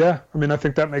 Yeah, I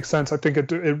think that makes sense. I think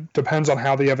it depends on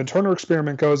how the Evan Turner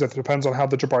experiment goes. It depends on how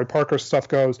the Jabari Parker stuff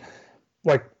goes.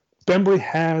 Like, Bembry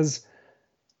has,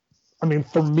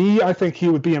 for me, I think he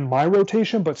would be in my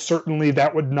rotation, but certainly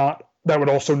that would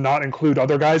also not include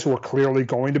other guys who are clearly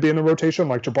going to be in the rotation,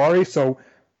 like Jabari. So,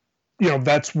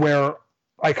 that's where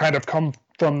I kind of come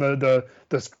from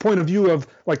this point of view of,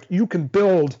 like, you can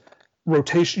build a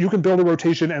rotation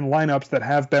and lineups that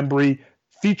have Bembry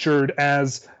featured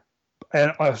as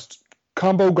a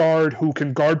combo guard who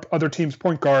can guard other teams'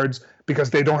 point guards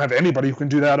because they don't have anybody who can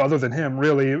do that other than him,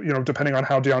 really, depending on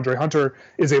how DeAndre Hunter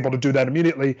is able to do that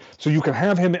immediately. So you can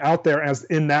have him out there as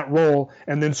in that role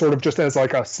and then sort of just as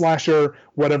like a slasher,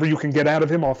 whatever you can get out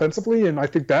of him offensively. And I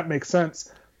think that makes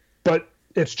sense. But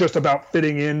it's just about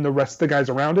fitting in the rest of the guys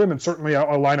around him. And certainly a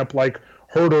lineup like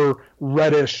Huerter,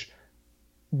 Reddish,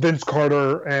 Vince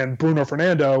Carter, and Bruno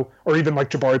Fernando, or even like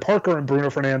Jabari Parker and Bruno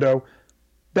Fernando,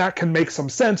 that can make some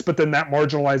sense, but then that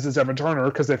marginalizes Evan Turner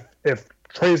because if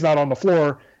Trey's not on the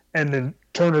floor and then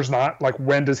Turner's not, like,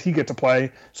 when does he get to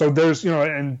play? So there's,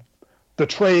 and the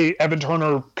Trey-Evan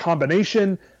Turner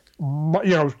combination,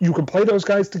 you can play those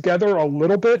guys together a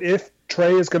little bit if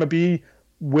Trey is going to be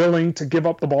willing to give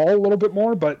up the ball a little bit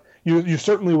more, but you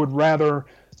certainly would rather,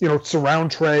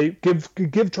 surround Trey,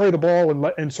 give Trey the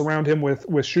ball and surround him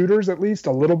with shooters, at least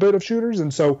a little bit of shooters.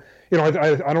 And so,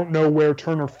 I don't know where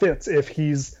Turner fits if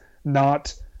he's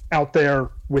not out there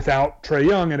without Trae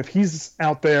Young, and if he's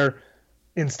out there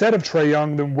instead of Trae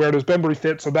Young, then where does Bembry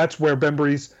fit? So that's where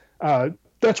Bembry's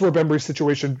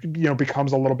situation,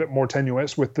 becomes a little bit more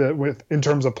tenuous with in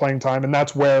terms of playing time, and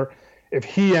that's where if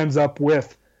he ends up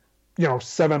with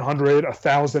 700,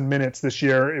 1,000 minutes this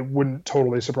year, it wouldn't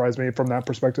totally surprise me from that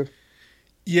perspective.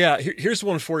 Yeah, here's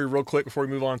one for you real quick before we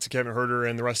move on to Kevin Huerter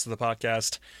and the rest of the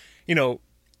podcast.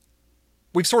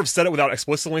 We've sort of said it without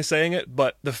explicitly saying it,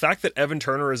 but the fact that Evan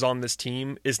Turner is on this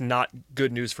team is not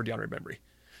good news for DeAndre Bembry.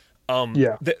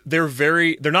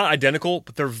 They're not identical,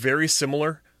 but they're very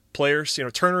similar players.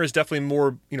 Turner is definitely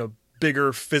more,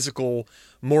 bigger, physical,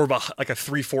 more of a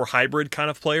 3-4 hybrid kind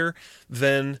of player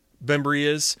than Bembry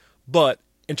is. But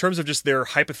in terms of just their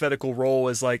hypothetical role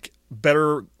as like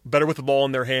better with the ball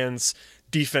in their hands,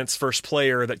 defense first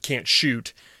player that can't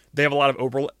shoot, they have a lot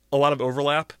of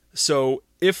overlap. So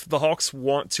if the Hawks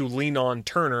want to lean on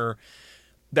Turner,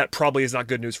 that probably is not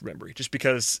good news for Bembry, just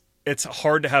because it's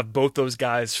hard to have both those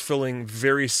guys filling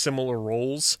very similar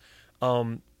roles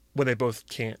when they both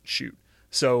can't shoot.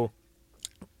 So,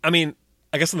 I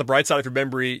guess on the bright side for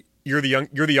Bembry, you're the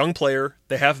young player.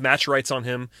 They have match rights on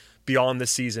him beyond this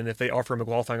season if they offer him a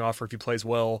qualifying offer if he plays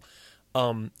well.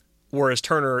 Whereas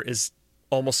Turner is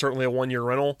almost certainly a one-year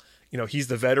rental. He's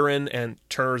the veteran, and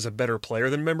Turner is a better player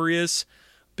than Bembry is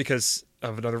because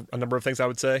of a number of things I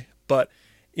would say. But,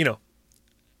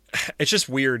 it's just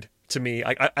weird to me.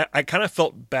 I kind of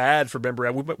felt bad for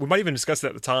Bembry. We might even discuss it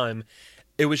at the time.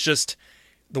 It was just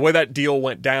the way that deal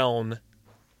went down.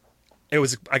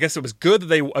 I guess it was good that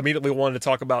they immediately wanted to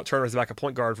talk about Turner as a backup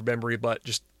point guard for Bembry, but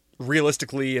just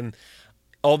realistically, and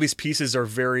all these pieces are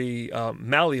very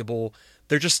malleable.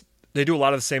 They do a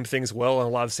lot of the same things well and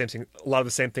a lot of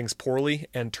the same things poorly.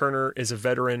 And Turner is a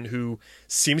veteran who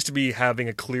seems to be having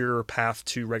a clearer path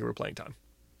to regular playing time.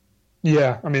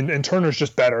 Yeah, and Turner's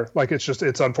just better. Like, it's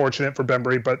unfortunate for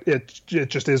Bembry, but it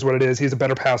just is what it is. He's a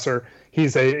better passer.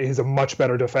 He's a much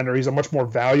better defender. He's a much more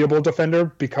valuable defender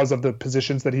because of the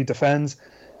positions that he defends.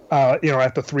 At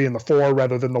the 3 and the 4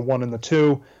 rather than the 1 and the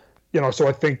 2. So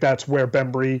I think that's where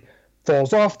Bembry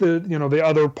falls off. The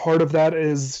other part of that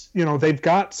is, they've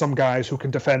got some guys who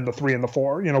can defend the 3 and the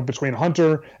 4, between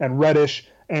Hunter and Reddish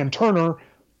and Turner.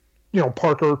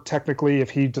 Parker, technically, if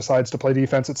he decides to play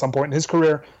defense at some point in his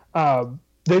career,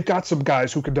 they've got some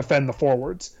guys who can defend the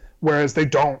forwards, whereas they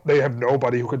don't. They have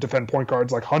nobody who could defend point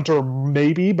guards. Like Hunter,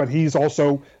 maybe, but he's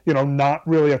also, not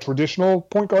really a traditional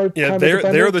point guard. Yeah,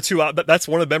 they're the two. That's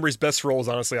one of Bembry's best roles,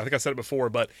 honestly. I think I said it before,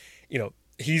 but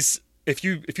he's if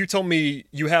you tell me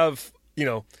you have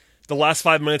the last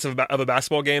 5 minutes of a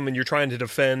basketball game and you're trying to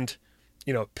defend,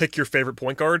 pick your favorite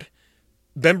point guard,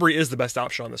 Bembry is the best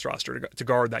option on this roster to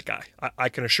guard that guy. I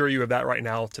can assure you of that right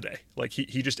now today. Like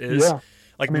he just is. Yeah.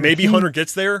 Maybe Hunter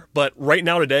gets there, but right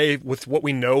now today, with what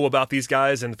we know about these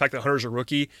guys and the fact that Hunter's a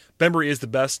rookie, Bembry is the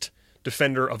best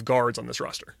defender of guards on this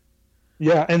roster.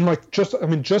 Yeah, and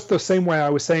just the same way I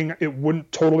was saying it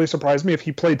wouldn't totally surprise me if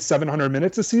he played 700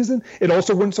 minutes a season, it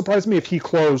also wouldn't surprise me if he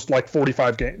closed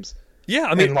 45 games. Yeah,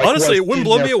 honestly, it wouldn't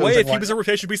blow me away if he was a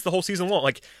rotation piece the whole season long.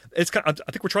 I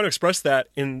think we're trying to express that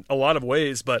in a lot of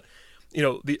ways, but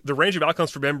the range of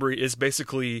outcomes for Bembry is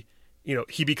basically,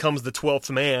 he becomes the 12th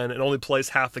man and only plays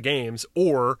half the games,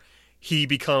 or he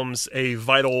becomes a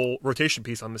vital rotation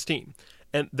piece on this team.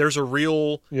 And there's a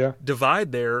real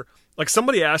divide there. Like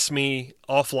somebody asked me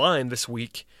offline this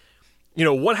week,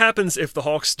 what happens if the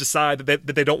Hawks decide that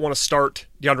they don't want to start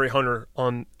DeAndre Hunter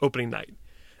on opening night?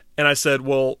 And I said,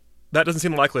 well, that doesn't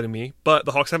seem likely to me, but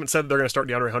the Hawks haven't said they're going to start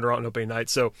DeAndre Hunter on opening night.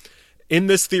 So in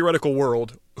this theoretical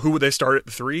world, who would they start at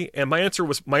the 3? And my answer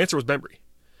was Bembry.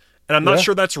 And I'm not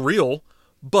sure that's real,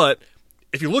 but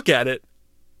if you look at it,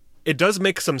 it does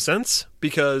make some sense,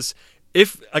 because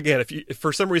if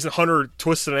for some reason Hunter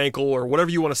twists an ankle or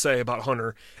whatever you want to say about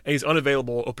Hunter and he's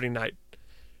unavailable opening night,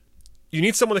 you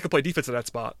need someone that can play defense at that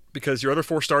spot, because your other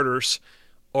 4 starters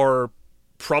are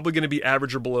probably going to be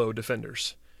average or below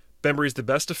defenders. Bembry is the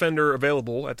best defender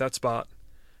available at that spot,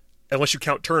 unless you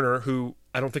count Turner, who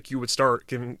I don't think you would start,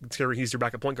 considering he's your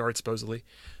backup point guard, supposedly.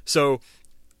 So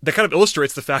that kind of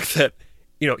illustrates the fact that,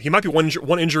 he might be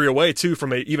one injury away, too,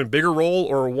 from an even bigger role,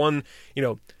 or one,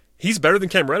 he's better than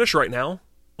Cam Reddish right now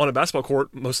on a basketball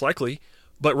court, most likely.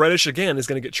 But Reddish, again, is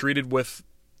going to get treated with,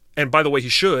 and by the way, he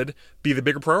should be the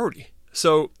bigger priority.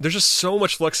 So there's just so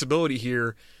much flexibility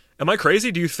here. Am I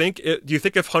crazy? Do you think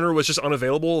if Hunter was just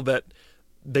unavailable that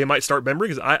they might start Bembry?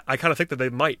 Because I kind of think that they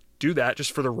might do that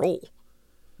just for the role.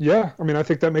 Yeah, I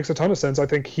think that makes a ton of sense. I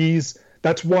think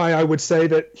that's why I would say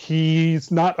that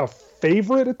he's not a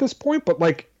favorite at this point, but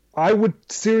I would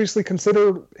seriously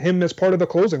consider him as part of the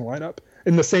closing lineup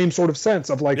in the same sort of sense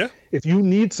of if you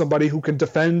need somebody who can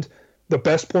defend the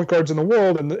best point guards in the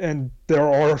world, and there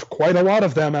are quite a lot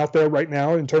of them out there right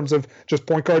now in terms of just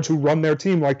point guards who run their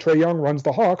team, like Trae Young runs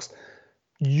the Hawks.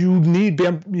 You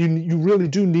really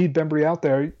do need Bembry out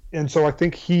there, and so I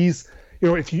think he's,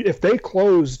 if they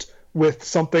closed with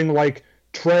something like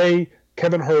Trae,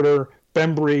 Kevin Huerter,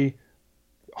 Bembry,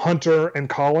 Hunter, and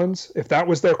Collins, if that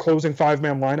was their closing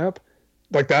 5-man lineup,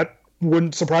 that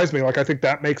wouldn't surprise me. I think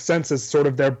that makes sense as sort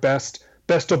of their best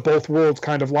of both worlds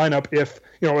kind of lineup. If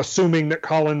assuming that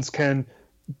Collins can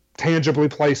tangibly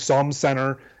play some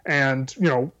center, and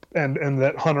and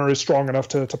that Hunter is strong enough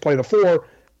to play the 4.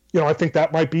 I think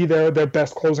that might be their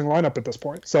best closing lineup at this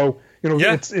point. So,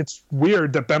 it's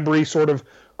weird that Bembry sort of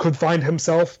could find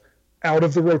himself out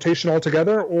of the rotation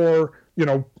altogether, or,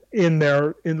 in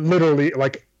literally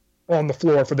on the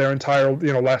floor for their entire,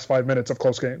 last 5 minutes of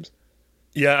close games.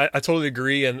 Yeah, I totally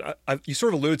agree. And you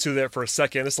sort of alluded to that for a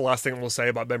second. This is the last thing we'll say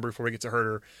about Bembry before we get to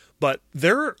Huerter. But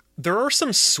there are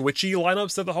some switchy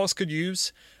lineups that the Hawks could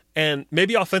use, and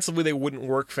maybe offensively they wouldn't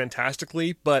work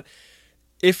fantastically, but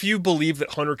if you believe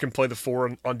that Hunter can play the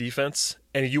 4 on defense,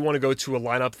 and you want to go to a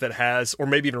lineup that has, or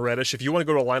maybe even Reddish, if you want to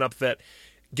go to a lineup that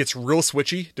gets real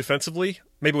switchy defensively,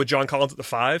 maybe with John Collins at the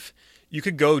 5, you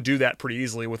could go do that pretty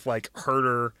easily with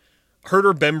Huerter,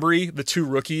 Bembry, the 2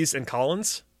 rookies, and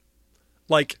Collins.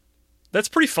 That's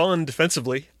pretty fun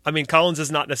defensively. Collins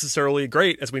is not necessarily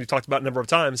great, as we talked about a number of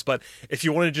times, but if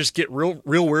you want to just get real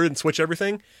weird and switch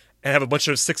everything and have a bunch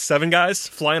of 6-7 guys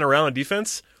flying around on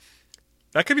defense,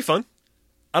 that could be fun.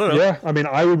 I don't know. Yeah,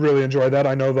 I would really enjoy that.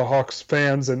 I know the Hawks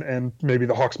fans and maybe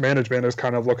the Hawks management is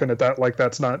kind of looking at that like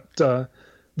that's not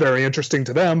very interesting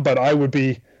to them, but I'd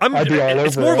be all over.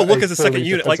 It's more of a look as a second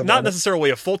unit, not necessarily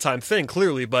a full-time thing,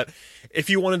 clearly, but if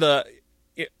you wanted to,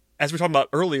 as we were talking about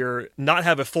earlier, not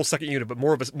have a full second unit, but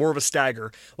more of a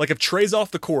stagger. If Trae's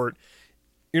off the court,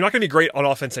 you're not going to be great on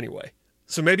offense anyway.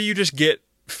 So maybe you just get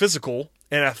physical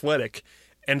and athletic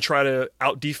and try to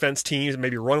out-defense teams and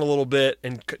maybe run a little bit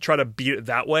and try to beat it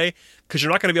that way, because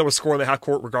you're not going to be able to score in the half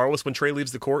court regardless when Trae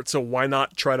leaves the court, so why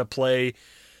not try to play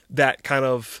that kind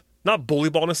of not bully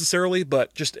ball necessarily,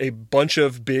 but just a bunch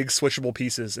of big switchable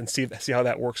pieces and see how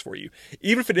that works for you.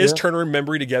 Even if it is Turner and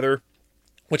Membry together,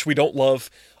 which we don't love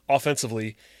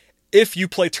offensively, if you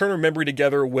play Turner and Membry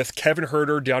together with Kevin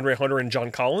Huerter, DeAndre Hunter, and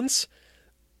John Collins,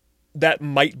 that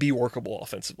might be workable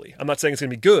offensively. I'm not saying it's going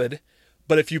to be good,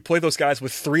 but if you play those guys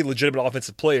with 3 legitimate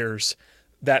offensive players,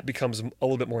 that becomes a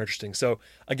little bit more interesting. So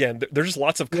again, there's just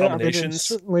lots of combinations.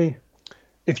 Certainly,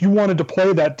 if you wanted to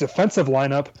play that defensive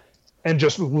lineup and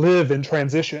just live in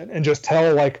transition and just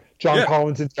tell like John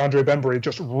Collins and DeAndre Bembry,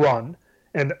 just run,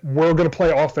 and we're going to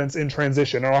play offense in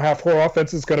transition. And our half-court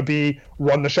offense is going to be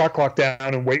run the shot clock down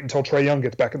and wait until Trae Young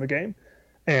gets back in the game.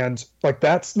 And like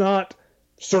that's not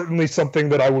certainly something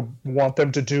that I would want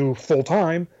them to do full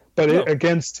time, but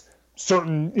against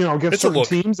certain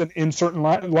teams and in certain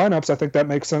lineups, I think that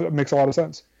makes a lot of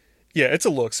sense. Yeah, it's a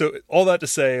look. So all that to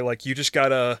say, like you just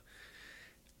gotta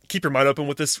keep your mind open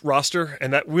with this roster,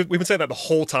 and that we've been saying that the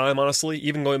whole time. Honestly,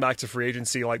 even going back to free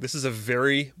agency, like this is a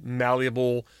very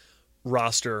malleable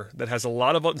roster that has a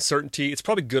lot of uncertainty. It's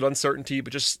probably good uncertainty,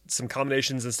 but just some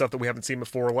combinations and stuff that we haven't seen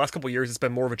before. The last couple of years, it's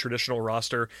been more of a traditional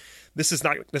roster. This is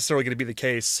not necessarily going to be the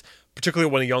case,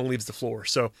 particularly when a Young leaves the floor.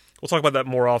 So we'll talk about that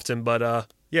more often. But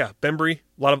Bembry,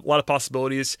 a lot of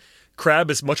possibilities.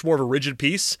 Crabbe is much more of a rigid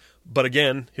piece, but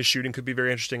again, his shooting could be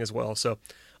very interesting as well. So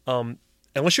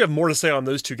unless you have more to say on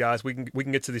those two guys, we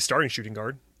can get to the starting shooting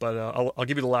guard. But I'll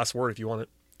give you the last word if you want it.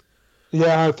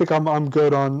 Yeah, I think I'm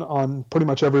good on pretty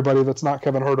much everybody that's not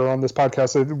Kevin Huerter on this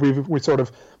podcast. We sort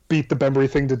of beat the Bembry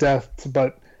thing to death,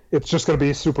 but it's just going to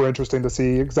be super interesting to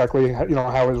see exactly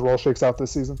how his role shakes out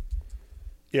this season.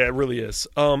 Yeah, it really is.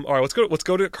 All right, let's go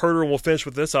to Huerter, and we'll finish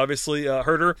with this. Obviously,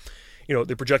 Huerter,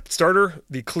 the projected starter,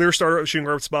 the clear starter at shooting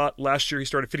guard spot. Last year, he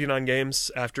started 59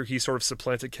 games after he sort of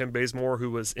supplanted Ken Bazemore,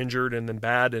 who was injured and then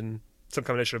bad, and some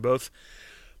combination of both.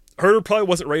 Huerter probably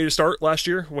wasn't ready to start last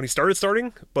year when he started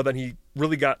starting, but then he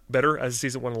really got better as the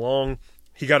season went along.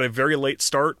 He got a very late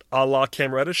start, a la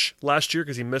Cam Reddish last year,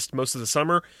 because he missed most of the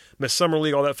summer, missed summer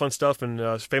league, all that fun stuff,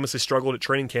 and famously struggled at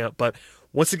training camp. But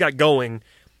once it got going,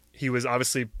 he was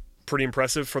obviously pretty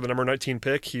impressive for the number 19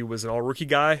 pick. He was an all-rookie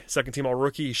guy, second-team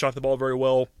all-rookie. He shot the ball very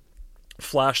well,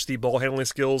 flashed the ball handling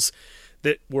skills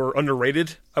that were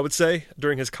underrated, I would say,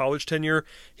 during his college tenure.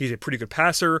 He's a pretty good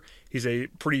passer. He's a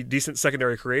pretty decent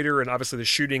secondary creator, and obviously the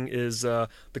shooting is the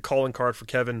calling card for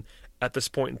Kevin at this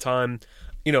point in time.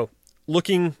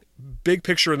 Looking big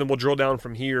picture, and then we'll drill down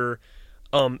from here.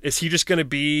 Is he just going to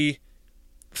be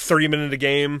 30 minutes a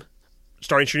game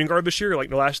starting shooting guard this year?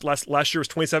 Like last year was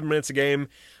 27 minutes a game.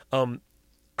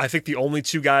 I think the only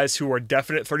two guys who are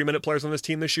definite 30-minute players on this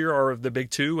team this year are the big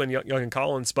two, and Young and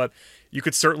Collins. But you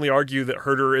could certainly argue that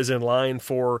Huerter is in line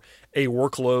for a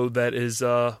workload that is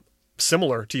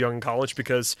similar to Young and Collins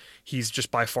because he's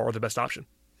just by far the best option.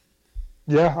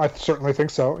 Yeah, I certainly think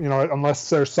so.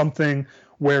 Unless there's something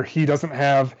where he doesn't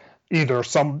have either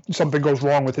something goes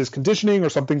wrong with his conditioning or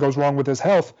something goes wrong with his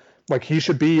health, like he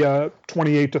should be a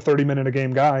 28 to 30 minute a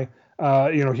game guy.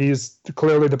 He's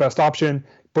clearly the best option,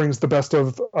 brings the best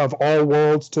of all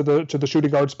worlds to the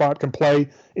shooting guard spot, can play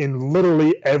in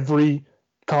literally every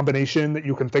combination that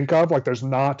you can think of. Like there's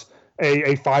not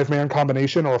a 5-man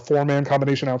combination or a 4-man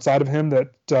combination outside of him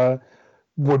that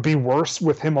would be worse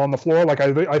with him on the floor. Like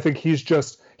I think he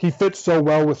fits so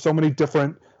well with so many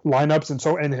different lineups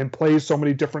and plays so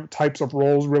many different types of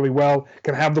roles really well,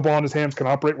 can have the ball in his hands, can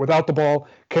operate without the ball,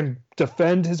 can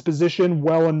defend his position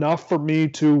well enough for me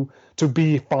to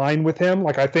be fine with him.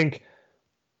 Like I think,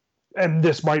 and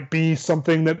this might be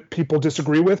something that people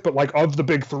disagree with, but like of the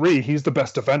big three, he's the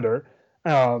best defender.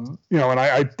 And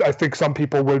I think some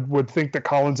people would think that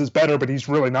Collins is better, but he's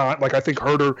really not. Like I think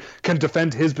Huerter can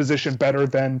defend his position better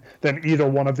than either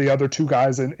one of the other two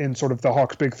guys in sort of the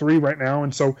Hawks' big three right now.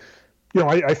 And so,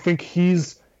 I think he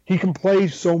can play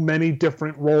so many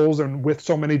different roles and with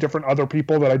so many different other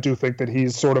people that I do think that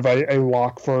he's sort of a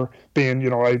lock for being,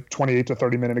 a 28 to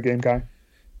 30 minute a game guy.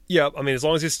 Yeah, I mean, as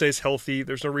long as he stays healthy,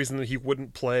 there's no reason that he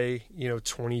wouldn't play,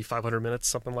 2,500 minutes,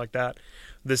 something like that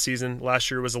this season.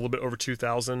 Last year was a little bit over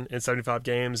 2,000 in 75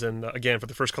 games. And again, for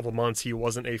the first couple of months, he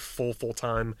wasn't a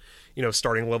full-time,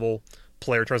 starting level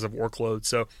player in terms of workload.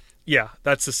 So, yeah,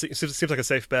 seems like a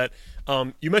safe bet.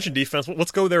 You mentioned defense.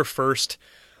 Let's go there first.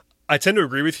 I tend to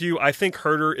agree with you. I think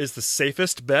Huerter is the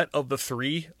safest bet of the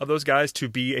three of those guys to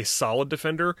be a solid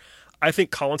defender. I think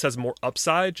Collins has more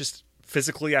upside, just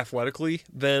physically, athletically,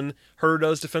 than Huerter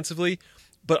does defensively.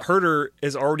 But Huerter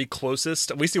is already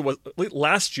closest. At least it was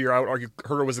last year. I would argue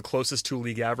Huerter was the closest to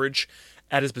league average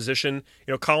at his position.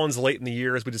 Collins late in the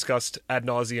year, as we discussed ad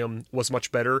nauseum, was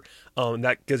much better. And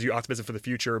that gives you optimism for the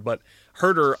future. But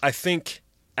Huerter, I think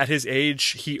at his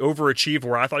age, he overachieved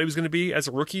where I thought he was going to be as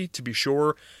a rookie, to be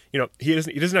sure. He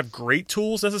doesn't have great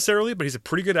tools necessarily, but he's a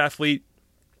pretty good athlete.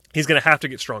 He's going to have to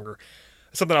get stronger.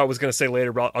 Something I was going to say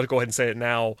later, but I'll go ahead and say it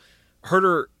now.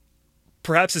 Huerter,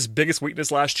 perhaps his biggest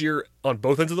weakness last year on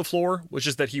both ends of the floor was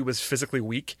just that he was physically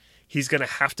weak. He's going to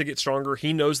have to get stronger.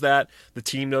 He knows that. The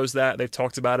team knows that. They've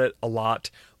talked about it a lot.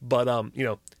 But,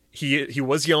 he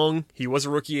was young. He was a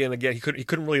rookie. And again, he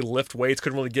couldn't really lift weights,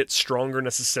 couldn't really get stronger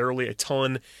necessarily a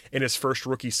ton in his first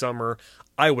rookie summer.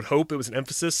 I would hope it was an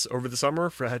emphasis over the summer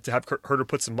to have Huerter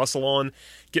put some muscle on,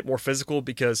 get more physical,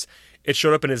 because it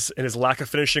showed up in his lack of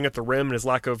finishing at the rim and his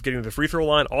lack of getting to the free throw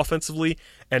line offensively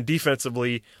and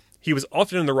defensively. He was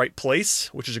often in the right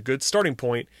place, which is a good starting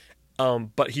point,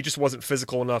 but he just wasn't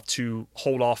physical enough to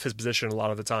hold off his position a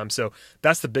lot of the time. So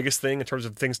that's the biggest thing in terms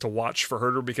of things to watch for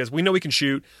Huerter, because we know he can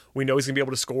shoot. We know he's going to be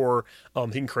able to score.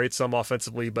 He can create some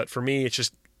offensively. But for me, it's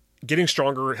just getting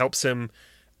stronger helps him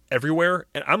everywhere.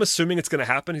 And I'm assuming it's going to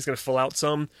happen. He's going to fill out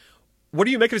some. What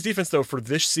do you make of his defense, though, for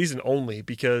this season only?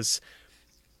 Because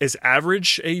is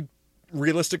average a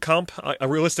realistic comp, a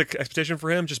realistic expectation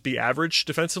for him? Just be average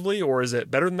defensively? Or is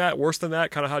it better than that, worse than that?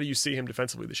 Kind of how do you see him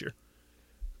defensively this year?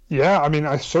 Yeah, I mean,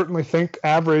 I certainly think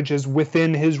average is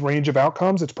within his range of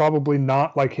outcomes. It's probably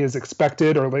not like his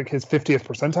expected or like his 50th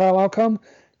percentile outcome.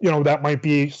 That might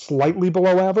be slightly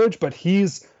below average, but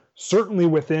he's certainly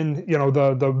within,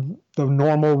 the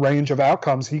normal range of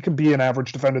outcomes. He could be an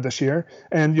average defender this year.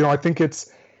 And, I think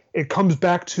it comes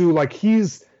back to like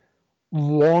he's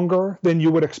longer than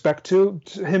you would expect him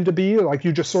to be. Like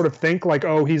you just sort of think like,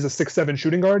 oh, he's a 6'7"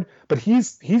 shooting guard, but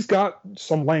he's got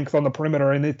some length on the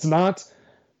perimeter, and it's not.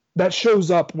 That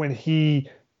shows up when he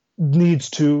needs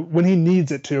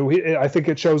it to. I think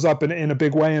it shows up in a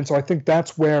big way. And so I think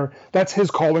that's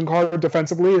his calling card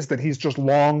defensively, is that he's just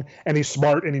long and he's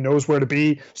smart and he knows where to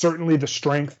be. Certainly the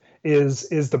strength is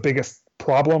the biggest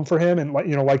problem for him. And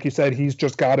like you said, he's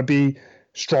just got to be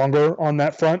stronger on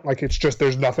that front. Like it's just,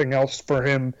 there's nothing else for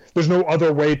him. There's no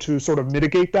other way to sort of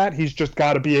mitigate that. He's just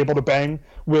got to be able to bang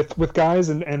with guys.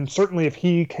 And certainly if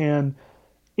he can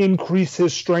increase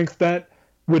his strength, that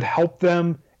would help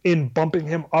them in bumping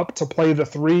him up to play the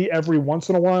three every once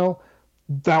in a while.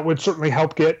 That would certainly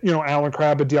help get, Allen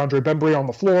Crabbe and DeAndre Bembry on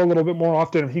the floor a little bit more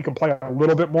often, and he can play a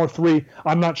little bit more three.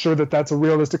 I'm not sure that that's a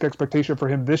realistic expectation for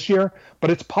him this year, but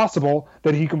it's possible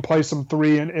that he can play some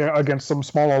three against some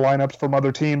smaller lineups from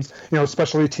other teams,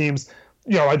 especially teams.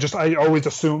 I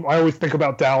always think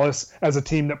about Dallas as a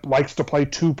team that likes to play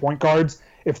 2 point guards.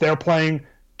 If they're playing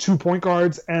 2 point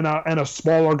guards and a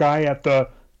smaller guy at the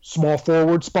small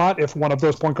forward spot, if one of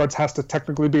those point guards has to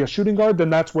technically be a shooting guard, then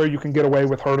that's where you can get away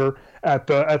with Huerter at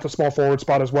the small forward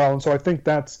spot as well. And so I think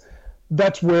that's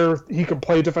where he can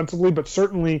play defensively, but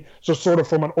certainly just sort of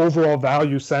from an overall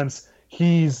value sense,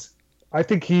 I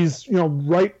think he's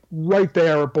right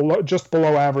there just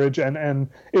below average, and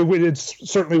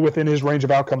it's certainly within his range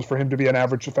of outcomes for him to be an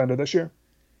average defender this year.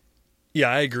 Yeah,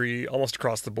 I agree almost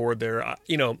across the board there.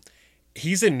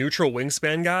 He's a neutral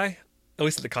wingspan guy, at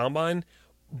least at the combine.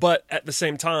 But at the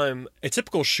same time, a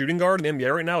typical shooting guard in the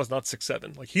NBA right now is not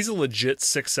 6'7". Like he's a legit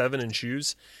 6'7" in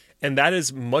shoes, and that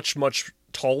is much, much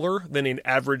taller than an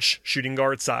average shooting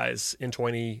guard size in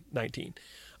 2019.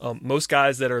 Most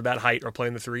guys that are that height are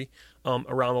playing the three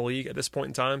around the league at this point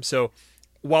in time. So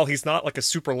while he's not like a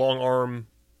super long arm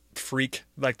freak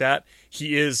like that,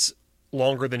 he is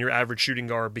longer than your average shooting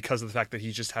guard because of the fact that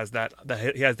he just has that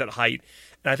he has that height.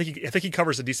 And I think he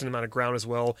covers a decent amount of ground as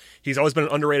well. He's always been an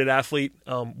underrated athlete.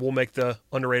 We'll make the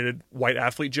underrated white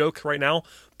athlete joke right now,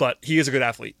 but he is a good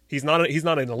athlete. He's not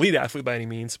an elite athlete by any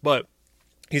means, but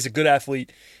he's a good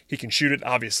athlete. He can shoot it.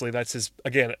 Obviously, that's it's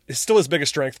still his biggest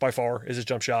strength by far is his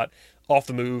jump shot, off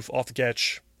the move, off the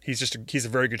catch. He's a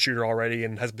very good shooter already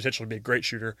and has potential to be a great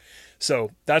shooter. So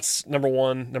that's number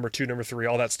one, number two, number three,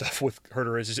 all that stuff with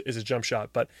Huerter is a jump shot.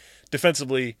 But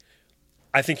defensively,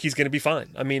 I think he's going to be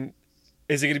fine. I mean,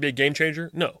 is he going to be a game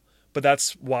changer? No. But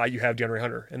that's why you have DeAndre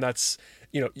Hunter. And that's,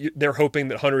 they're hoping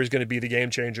that Hunter is going to be the game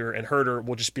changer and Huerter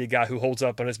will just be a guy who holds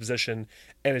up on his position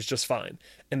and is just fine.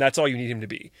 And that's all you need him to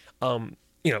be.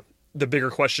 The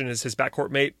bigger question is his backcourt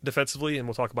mate defensively, and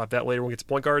we'll talk about that later when we get to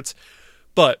point guards.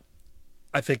 But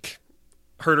I think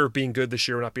Huerter being good this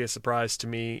year will not be a surprise to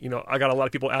me. I got a lot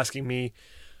of people asking me,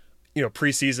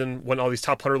 preseason when all these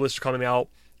top 100 lists are coming out,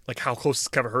 like how close is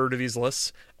Kevin Huerter to these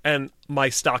lists? And my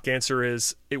stock answer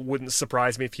is it wouldn't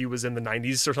surprise me if he was in the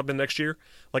 90s or something next year.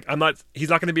 Like he's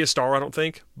not going to be a star, I don't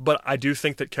think, but I do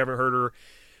think that Kevin Huerter,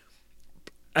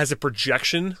 as a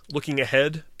projection looking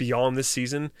ahead beyond this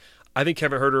season, I think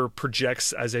Kevin Huerter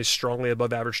projects as a strongly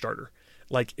above average starter.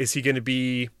 Like, is he going to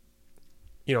be,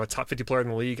 a top 50 player in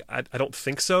the league? I don't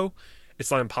think so.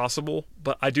 It's not impossible,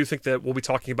 but I do think that we'll be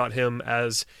talking about him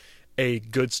as a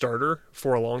good starter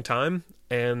for a long time,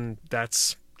 and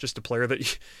that's just a player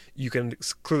that you can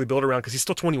clearly build around because he's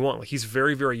still 21. Like, he's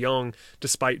very, very young,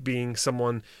 despite being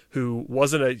someone who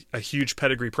wasn't a huge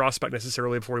pedigree prospect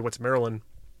necessarily before he went to Maryland,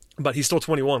 but he's still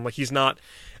 21. Like, he's not.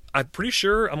 I'm pretty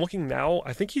sure. I'm looking now.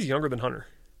 I think he's younger than Hunter.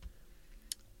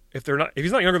 If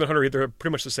he's not younger than Hunter, they're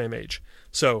pretty much the same age.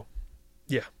 So,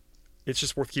 yeah, it's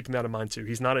just worth keeping that in mind too.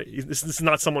 This is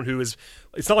not someone who is.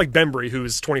 It's not like Bembry, who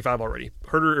is 25 already.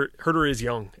 Herter is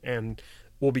young and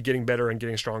will be getting better and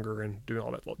getting stronger and doing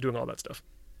all that stuff.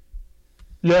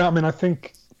 Yeah, I mean, I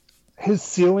think his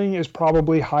ceiling is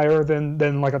probably higher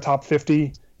than like a top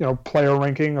 50, player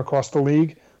ranking across the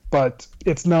league, but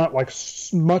it's not like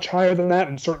much higher than that.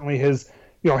 And certainly his,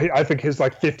 I think his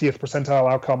like 50th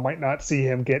percentile outcome might not see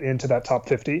him get into that top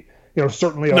 50.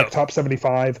 Certainly like top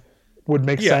 75 would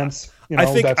make sense. I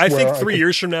think 3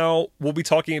 years from now we'll be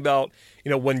talking about,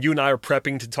 when you and I are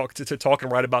prepping to talk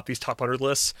and write about these top 100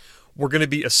 lists, we're going to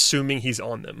be assuming he's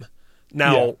on them.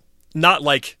 Now, not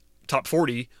like top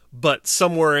 40, but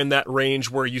somewhere in that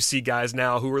range where you see guys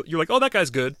now you're like, oh, that guy's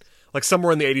good. Like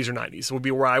somewhere in the 80s or 90s would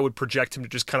be where I would project him to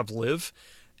just kind of live.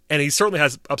 And he certainly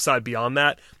has upside beyond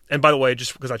that. And by the way,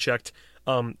 just because I checked,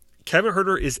 Kevin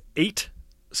Huerter is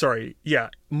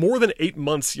more than 8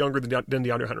 months younger than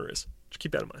DeAndre Hunter is. Just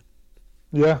keep that in mind.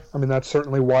 Yeah, I mean, that's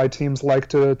certainly why teams like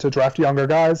to draft younger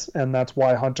guys, and that's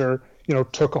why Hunter,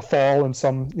 took a fall in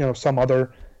some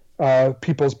other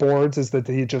people's boards, is that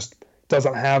he just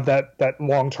doesn't have that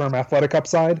long-term athletic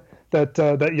upside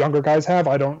that younger guys have.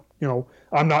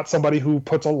 I'm not somebody who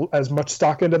puts as much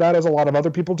stock into that as a lot of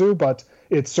other people do, but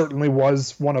it certainly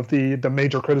was one of the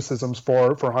major criticisms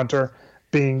for Hunter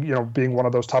being one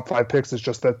of those top 5 picks, is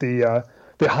just that the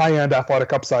high-end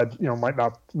athletic upside, might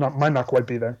not quite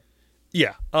be there.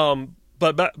 Yeah.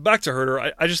 But back to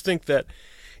Huerter, I just think that,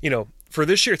 for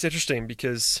this year, it's interesting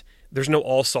because there's no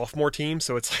all sophomore team,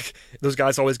 so it's like those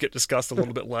guys always get discussed a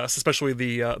little bit less, especially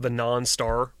the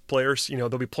non-star players. There'll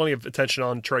be plenty of attention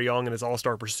on Trae Young and his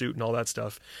all-star pursuit and all that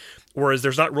stuff, whereas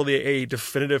there's not really a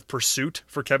definitive pursuit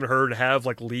for Kevin Huerter to have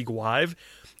like league-wide.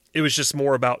 It was just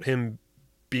more about him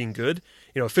being good.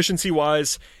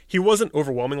 Efficiency-wise, he wasn't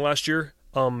overwhelming last year.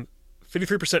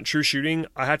 53% true shooting.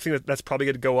 I had to think that's probably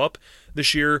going to go up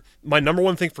this year. My number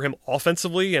one thing for him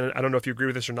offensively, and I don't know if you agree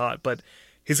with this or not, but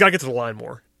he's got to get to the line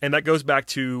more. And that goes back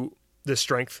to the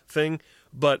strength thing.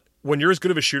 But when you're as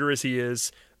good of a shooter as he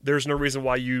is, there's no reason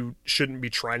why you shouldn't be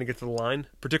trying to get to the line,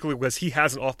 particularly because he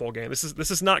has an off-ball game. This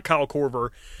is not Kyle Korver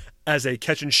as a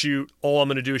catch and shoot, all I'm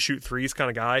going to do is shoot threes kind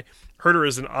of guy. Huerter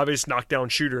is an obvious knockdown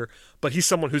shooter, but he's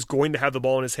someone who's going to have the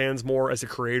ball in his hands more as a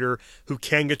creator, who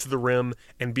can get to the rim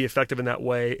and be effective in that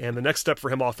way. And the next step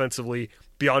for him offensively,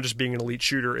 beyond just being an elite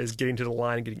shooter, is getting to the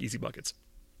line and getting easy buckets.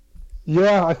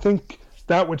 Yeah, I think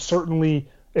that would certainly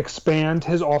expand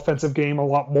his offensive game a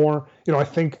lot more. I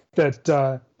think that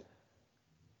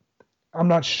I'm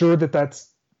not sure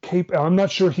I'm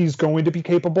not sure he's going to be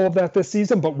capable of that this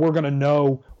season, but we're going to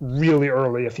know really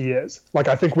early if he is. Like,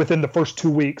 I think within the first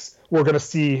 2 weeks, we're going to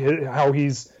see how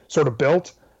he's sort of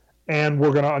built, and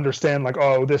we're going to understand, like,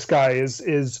 oh, this guy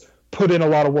is put in a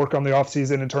lot of work on the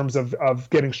offseason in terms of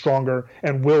getting stronger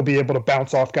and will be able to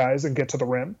bounce off guys and get to the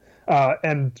rim.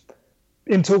 And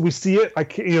until we see it,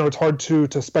 it's hard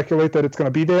to speculate that it's going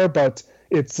to be there, but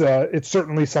it's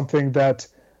certainly something that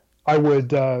I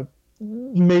would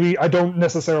maybe, I don't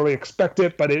necessarily expect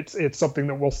it, but it's something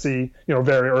that we'll see,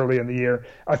 very early in the year.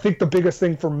 I think the biggest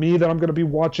thing for me that I'm going to be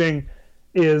watching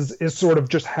is sort of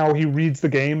just how he reads the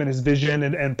game and his vision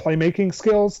and playmaking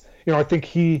skills. I think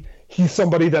he's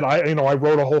somebody that I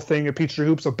wrote a whole thing at Peachtree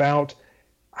Hoops about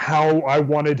how I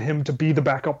wanted him to be the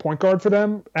backup point guard for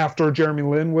them after Jeremy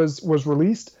Lin was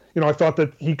released. I thought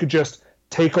that he could just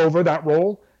take over that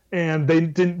role, and they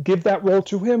didn't give that role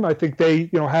to him. I think they,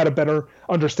 had a better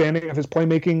understanding of his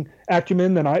playmaking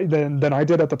acumen than I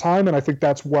did at the time, and I think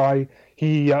that's why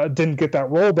he didn't get that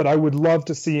role. But I would love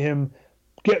to see him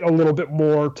get a little bit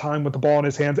more time with the ball in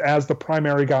his hands as the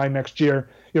primary guy next year,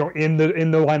 in the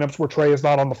lineups where Trae is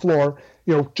not on the floor,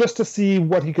 just to see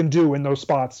what he can do in those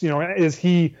spots. Is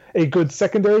he a good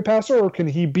secondary passer, or can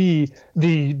he be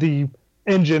the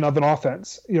engine of an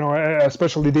offense,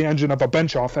 especially the engine of a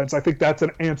bench offense? I think that's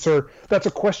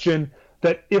a question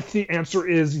that, if the answer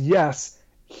is yes,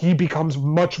 he becomes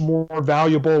much more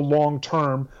valuable long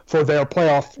term for their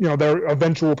playoff, their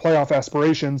eventual playoff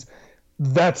aspirations.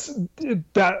 That's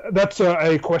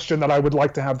a question that I would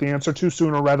like to have the answer to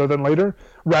sooner rather than later,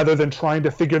 rather than trying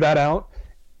to figure that out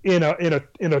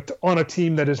on a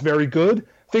team that is very good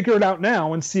figure it out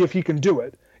now and see if he can do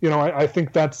it. I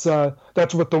think that's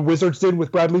what the Wizards did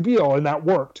with Bradley Beal, and that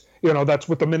worked. That's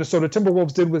what the Minnesota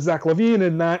Timberwolves did with Zach LaVine,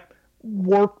 and that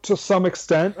worked to some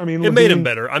extent. I mean, it made him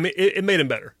better. I mean, it made him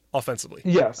better offensively.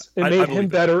 Yes, it made him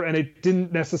better, and it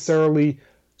didn't necessarily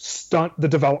stunt the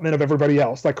development of everybody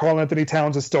else. Like Karl-Anthony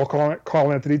Towns is still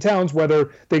Karl-Anthony Towns,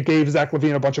 whether they gave Zach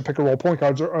LaVine a bunch of pick and roll point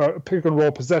guards or pick and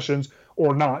roll possessions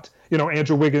or not.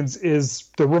 Andrew Wiggins is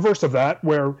the reverse of that,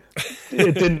 where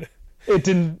it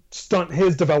didn't stunt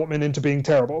his development into being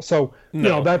terrible. So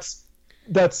that's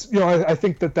I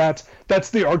think that's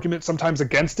the argument sometimes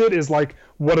against it, is like,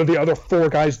 what are the other four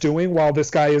guys doing while this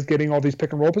guy is getting all these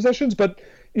pick and roll possessions? But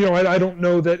I don't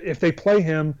know that if they play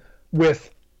him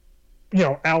with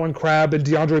Alan Crabb and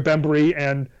DeAndre Bembry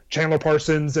and Chandler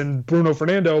Parsons and Bruno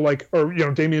Fernando, or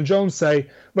Damian Jones, say,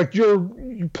 like,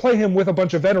 you play him with a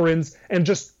bunch of veterans and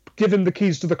just give him the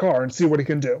keys to the car and see what he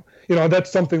can do.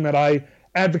 That's something that I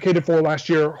advocated for last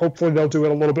year. Hopefully they'll do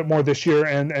it a little bit more this year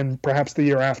and perhaps the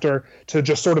year after, to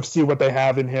just sort of see what they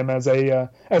have in him as a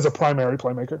primary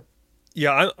playmaker.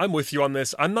 Yeah, I'm with you on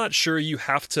this. I'm not sure you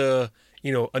have to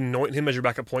anoint him as your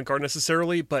backup point guard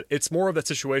necessarily, but it's more of that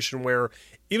situation where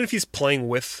even if he's playing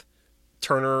with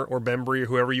Turner or Bembry or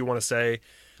whoever you want to say,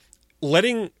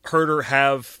 letting Huerter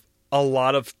have a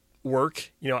lot of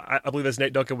work, I believe, as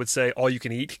Nate Duncan would say, all you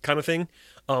can eat kind of thing,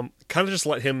 kind of just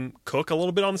let him cook a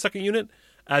little bit on the second unit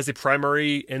as the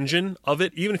primary engine of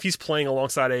it, even if he's playing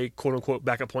alongside a quote-unquote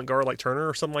backup point guard like Turner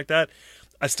or something like that.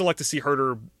 I'd still like to see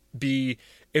Huerter be,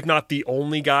 if not the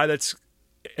only guy that's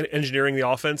engineering the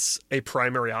offense, a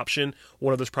primary option,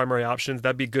 one of those primary options.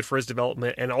 That'd be good for his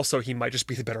development, and also he might just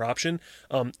be the better option.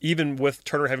 Even with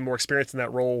Turner having more experience in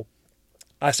that role,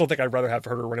 I still think I'd rather have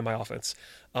Huerter running my offense.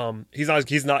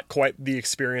 He's not quite the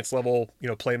experience level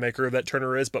playmaker that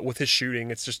Turner is, but with his shooting,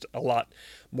 it's just a lot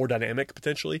more dynamic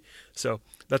potentially. So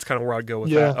that's kind of where I'd go with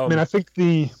that. I mean, I think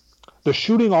the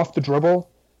shooting off the dribble,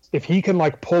 if he can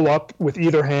pull up with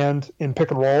either hand in pick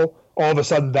and roll, all of a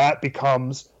sudden that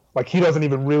becomes he doesn't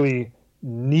even really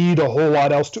need a whole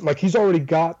lot else to, he's already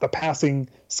got the passing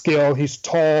skill. He's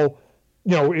tall,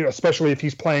 especially if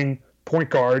he's playing point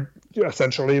guard,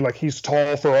 essentially. He's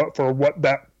tall for what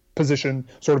that position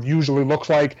sort of usually looks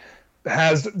like.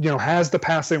 Has the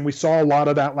passing. We saw a lot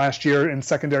of that last year in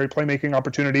secondary playmaking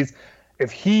opportunities.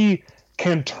 If he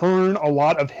can turn a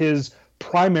lot of his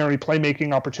primary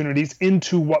playmaking opportunities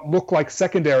into what look like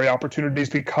secondary opportunities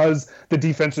because the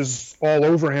defense is all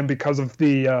over him because of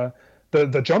the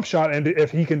jump shot, and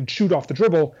if he can shoot off the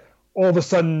dribble, all of a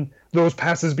sudden those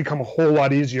passes become a whole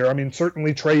lot easier. I mean,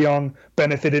 certainly Trae Young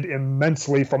benefited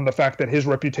immensely from the fact that his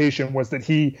reputation was that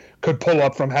he could pull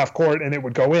up from half court and it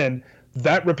would go in.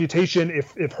 That reputation,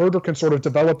 if Huerter can sort of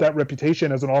develop that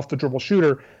reputation as an off the dribble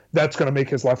shooter, that's going to make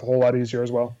his life a whole lot easier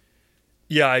as well.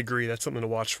 Yeah, I agree. That's something to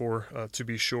watch for, to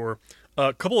be sure.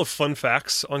 A couple of fun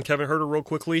facts on Kevin Huerter real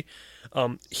quickly.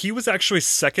 He was actually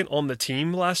second on the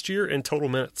team last year in total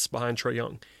minutes behind Trae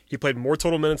Young. He played more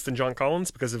total minutes than John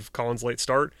Collins because of Collins' late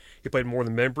start. He played more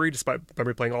than Bembry, despite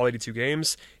Bembry playing all 82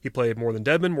 games. He played more than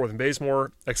Dedmon, more than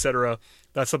Bazemore, etc.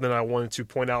 That's something I wanted to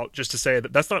point out, just to say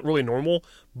that that's not really normal,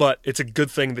 but it's a good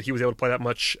thing that he was able to play that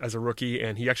much as a rookie,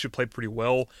 and he actually played pretty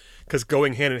well, because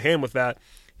going hand in hand with that,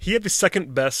 he had the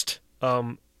second best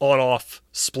on-off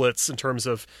splits in terms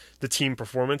of the team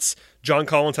performance. John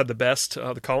Collins had the best.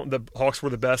 The Hawks were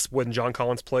the best when John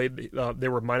Collins played. They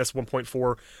were minus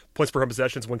 1.4 points per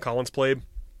possessions when Collins played.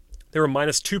 They were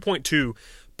minus 2.2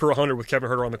 per 100 with Kevin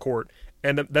Huerter on the court.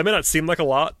 And that may not seem like a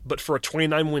lot, but for a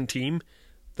 29-win team,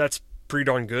 that's pretty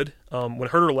darn good. When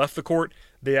Huerter left the court,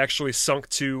 they actually sunk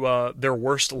to their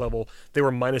worst level. They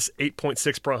were minus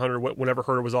 8.6 per 100 whenever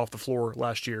Huerter was off the floor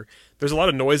last year. There's a lot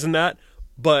of noise in that,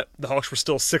 but the Hawks were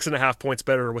still 6.5 points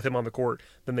better with him on the court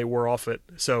than they were off it.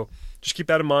 So just keep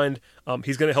that in mind.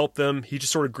 He's going to help them. He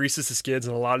just sort of greases the skids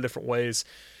in a lot of different ways.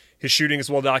 His shooting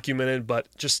is well documented, but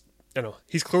just,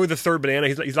 he's clearly the third banana.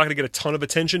 He's not going to get a ton of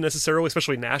attention necessarily,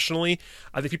 especially nationally.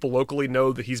 I think people locally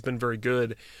know that he's been very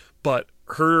good, but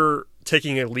Huerter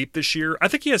taking a leap this year, I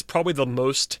think he has probably the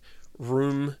most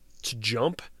room to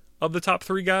jump of the top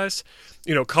three guys.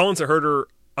 Collins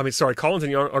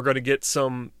and Young are going to get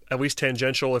some at least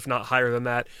tangential, if not higher than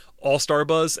that, all-star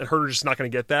buzz, and Huerter's just not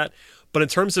going to get that. But in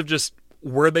terms of just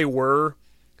where they were,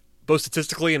 both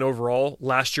statistically and overall,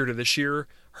 last year to this year,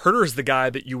 Huerter is the guy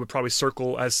that you would probably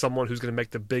circle as someone who's going to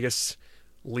make the biggest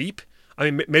leap. I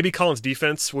mean, maybe Collins'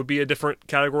 defense would be a different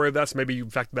category of that, so maybe you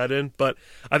factor that in. But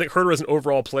I think Huerter as an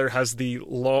overall player has the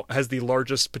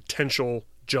largest potential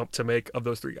jump to make of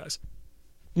those three guys.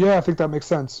 Yeah, I think that makes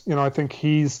sense. I think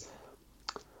he's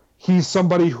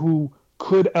somebody who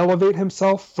could elevate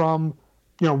himself from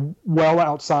well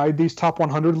outside these top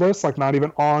 100 lists, like not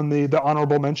even on the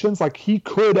honorable mentions. Like he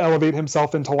could elevate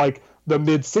himself into like the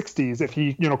mid 60s if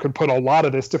he, could put a lot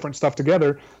of this different stuff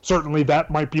together. Certainly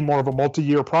that might be more of a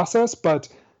multi-year process, but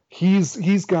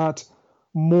he's got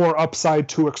more upside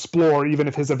to explore, even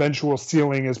if his eventual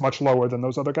ceiling is much lower than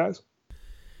those other guys.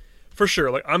 For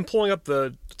sure. Like I'm pulling up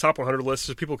the top 100 list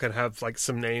so people can have like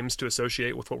some names to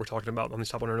associate with what we're talking about on these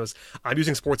top 100 lists. I'm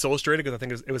using Sports Illustrated because I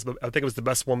think it was the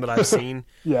best one that I've seen.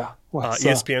 Yeah.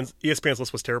 ESPN's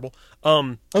list was terrible.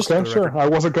 Okay, sure. I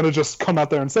wasn't going to just come out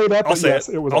there and say that, but yes,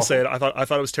 it was. I'll say it. I thought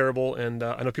it was terrible, and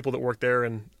I know people that work there,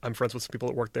 and I'm friends with some people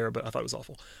that work there, but I thought it was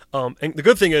awful. And the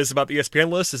good thing is about the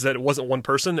ESPN list is that it wasn't one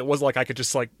person. It wasn't like I could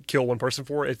just like kill one person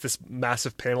for it. It's this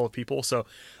massive panel of people, so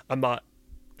I'm not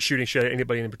shooting shit at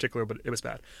anybody in particular, but it was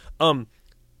bad.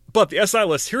 But the SI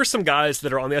list, here's some guys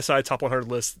that are on the SI top 100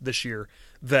 list this year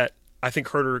that I think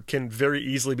Herder can very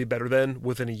easily be better than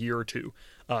within a year or two.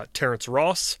 Terrence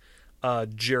Ross,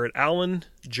 Jared Allen,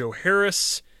 Joe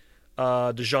Harris,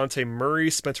 DeJounte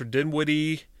Murray, Spencer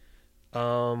Dinwiddie,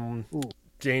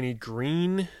 Danny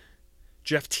Green,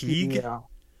 Jeff Teague. Yeah.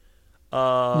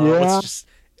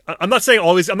 I'm not saying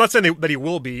that he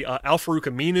will be. Al Farouk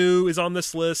Aminu is on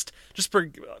this list. Just for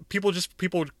people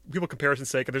comparison's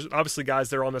sake. There's obviously guys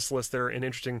that are on this list that are in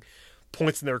interesting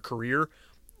points in their career.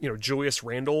 Julius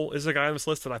Randle is a guy on this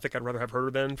list that I think I'd rather have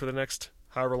Herder than for the next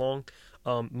however long.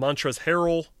 Montrezl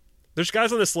Harrell. There's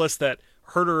guys on this list that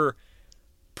Herder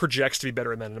projects to be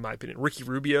better than, in my opinion. Ricky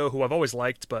Rubio, who I've always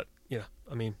liked, but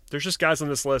there's just guys on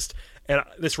this list, and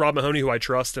this Rob Mahoney, who I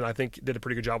trust, and I think did a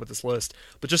pretty good job with this list.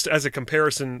 But just as a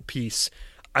comparison piece,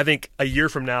 I think a year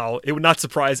from now, it would not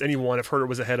surprise anyone if Herder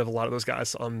was ahead of a lot of those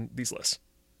guys on these lists.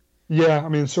 Yeah,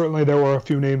 certainly there were a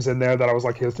few names in there that I was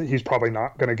like, he's probably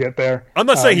not going to get there. I'm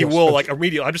not saying he will, like,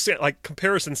 immediately. I'm just saying, like,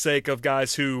 comparison's sake of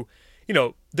guys who,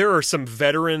 there are some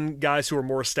veteran guys who are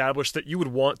more established that you would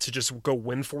want to just go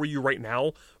win for you right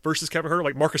now versus Kevin Herder,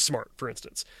 like Marcus Smart, for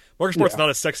instance. Marcus Smart's not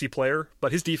a sexy player,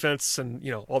 but his defense and,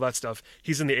 all that stuff,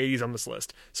 he's in the 80s on this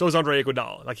list. So is Andre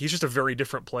Iguodala. Like, he's just a very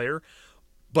different player.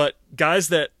 But guys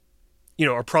that,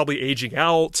 are probably aging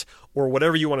out or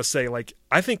whatever you want to say, like,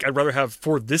 I think I'd rather have,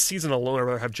 for this season alone, I'd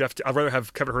rather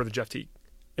have Kevin Herder than Jeff Teague.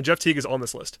 And Jeff Teague is on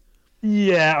this list.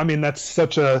 Yeah, that's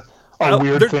such a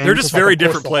weird thing. They're just very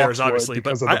different players, obviously,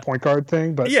 because of the point guard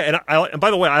thing. But yeah, and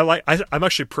by the way, I'm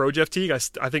actually pro Jeff Teague.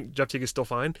 I think Jeff Teague is still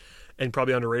fine and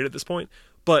probably underrated at this point.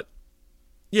 But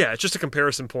yeah, it's just a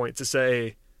comparison point to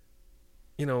say,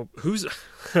 who's,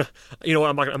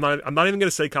 I'm not even going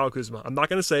to say Kyle Kuzma. I'm not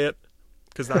going to say it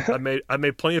because I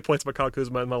made plenty of points about Kyle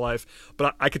Kuzma in my life.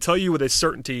 But I could tell you with a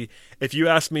certainty, if you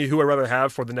ask me who I'd rather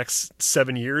have for the next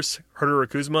 7 years, Herder or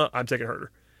Kuzma, I'm taking Herder.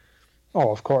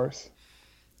 Oh, of course.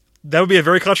 That would be a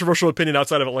very controversial opinion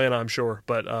outside of Atlanta, I'm sure.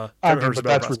 But Kevin Herder's a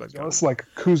better prospect. It's like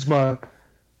Kuzma.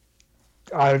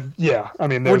 We're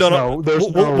done.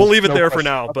 We'll leave it there for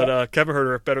now. But Kevin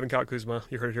Herder better than Kyle Kuzma.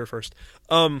 You heard it here first.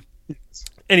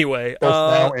 Anyway, both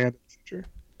now and in the future.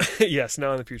 Yes,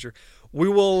 now in the future. We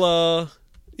will.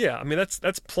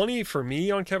 That's plenty for me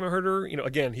on Kevin Herder.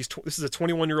 Again, this is a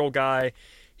 21-year-old guy.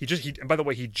 By the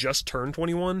way, he just turned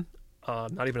 21,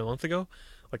 not even a month ago,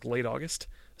 like late August.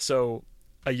 So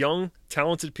a young,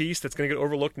 talented piece that's going to get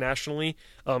overlooked nationally,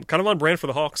 kind of on brand for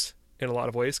the Hawks in a lot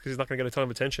of ways because he's not going to get a ton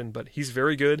of attention, but he's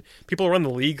very good. People around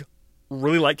the league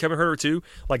really like Kevin Herder too,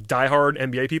 like diehard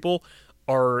NBA people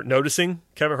are noticing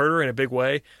Kevin Herder in a big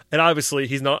way. And obviously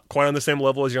he's not quite on the same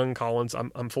level as young Collins.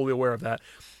 I'm fully aware of that.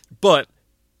 But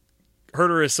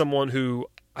Herder is someone who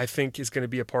I think is going to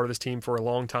be a part of this team for a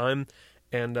long time,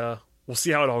 and we'll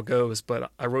see how it all goes.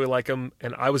 But I really like him,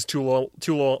 and I was too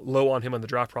low on him in the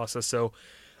draft process. So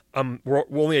we're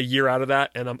only a year out of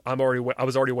that, and I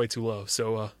was already way too low.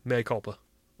 So mea culpa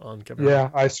on Kevin Herder. Yeah,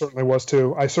 I certainly was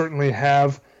too. I certainly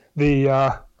have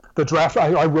the draft.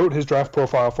 I wrote his draft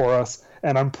profile for us,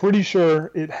 and I'm pretty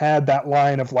sure it had that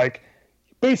line of like,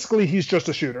 basically he's just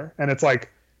a shooter, and it's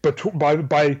like. But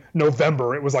by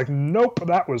November, it was like, nope,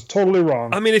 that was totally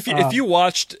wrong. I mean, if you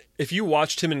watched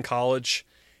him in college,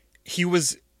 he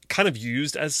was kind of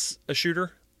used as a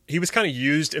shooter. He was kind of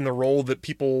used in the role that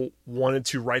people wanted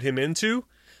to write him into,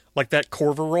 like that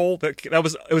Korver role.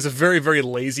 It was a very, very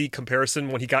lazy comparison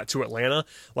when he got to Atlanta.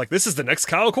 Like, this is the next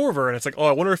Kyle Korver, and it's like, oh,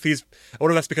 I wonder if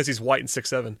that's because he's white and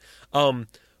 6'7".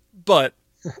 But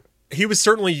he was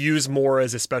certainly used more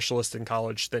as a specialist in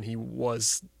college than he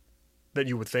was. Than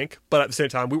you would think, but at the same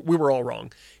time, we were all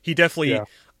wrong. He definitely, yeah.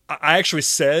 I actually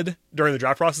said during the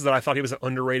draft process that I thought he was an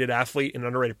underrated athlete and an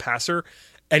underrated passer,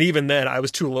 and even then, I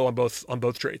was too low on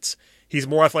both traits. He's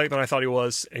more athletic than I thought he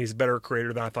was, and he's a better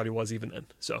creator than I thought he was even then.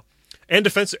 So, and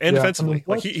defensively. I mean,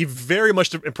 like he very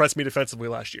much impressed me defensively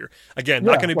last year. Again,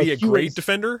 Yeah, not going to be like a great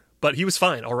defender, but he was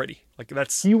fine already. Like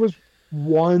he was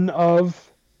one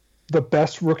of the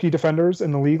best rookie defenders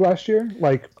in the league last year.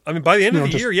 Like, I mean, by the end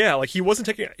of the year, yeah, like he wasn't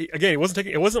taking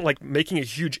it wasn't like making a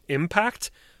huge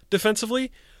impact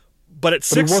defensively, but at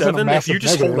 6'7", if you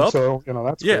just hold up, so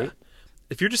that's great.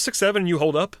 If you're just 6'7" and you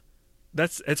hold up,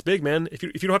 that's big, man. If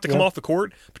you don't have to come off the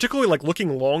court, particularly like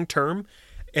looking long term,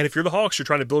 and if you're the Hawks, you're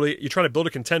trying to build a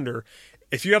contender.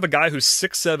 If you have a guy who's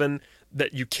 6'7"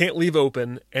 that you can't leave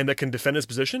open and that can defend his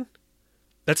position,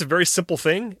 that's a very simple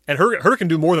thing. And Herter can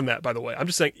do more than that, by the way. I'm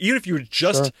just saying, even if you're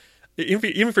just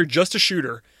a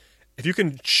shooter, if you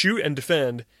can shoot and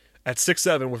defend at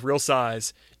 6'7" with real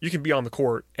size, you can be on the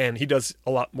court, and he does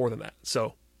a lot more than that.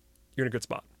 So you're in a good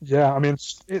spot. Yeah, I mean,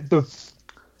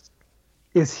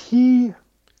 is he?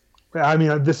 I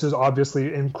mean, this is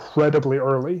obviously incredibly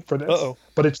early for this,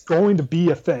 but it's going to be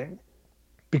a thing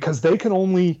because they can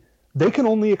only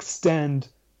extend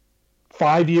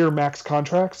 5-year max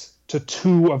contracts to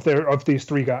 2 of these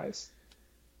 3 guys,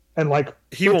 and like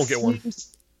he won't get one.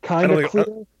 Kind of clear.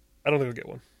 I don't think he'll get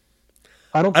one.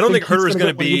 I don't think Herter is going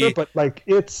to be, either, but like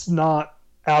it's not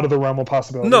out of the realm of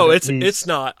possibility. No, it's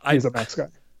not. He's a max guy.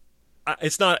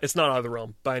 It's not out of the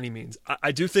realm by any means.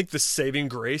 I do think the saving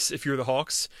grace, if you're the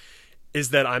Hawks, is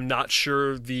that I'm not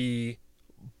sure the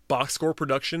box score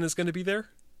production is going to be there,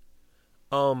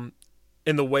 in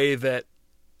the way that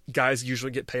guys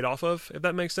usually get paid off of, if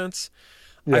that makes sense.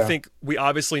 Yeah. I think we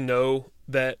obviously know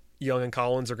that Young and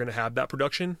Collins are going to have that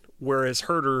production, whereas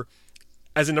Herter,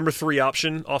 as a number 3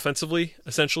 option offensively,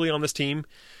 essentially on this team,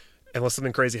 unless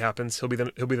something crazy happens, he'll be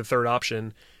the third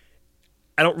option.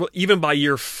 I don't even by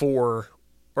year 4,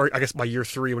 or I guess by year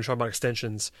 3 when you're talking about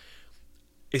extensions,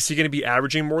 is he going to be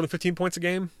averaging more than 15 points a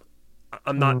game?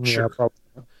 I'm not sure. Probably.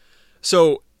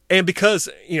 So, and because,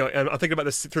 and I'm thinking about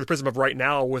this through the prism of right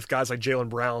now with guys like Jaylen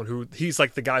Brown, who he's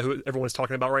like the guy who everyone's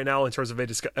talking about right now in terms of an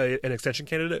extension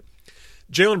candidate.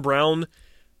 Jaylen Brown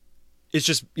is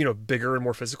just, bigger and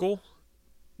more physical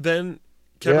than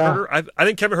Kevin Herter. I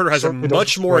think Kevin Herter has a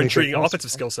much more intriguing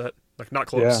offensive skill set. Like, not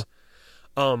close.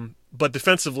 Yeah. But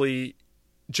defensively,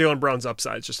 Jaylen Brown's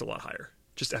upside is just a lot higher,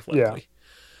 just athletically. Yeah.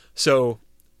 So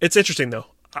it's interesting, though.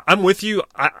 I'm with you.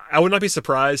 I would not be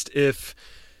surprised if,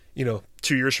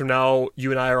 2 years from now,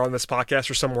 you and I are on this podcast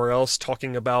or somewhere else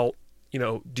talking about,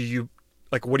 what do you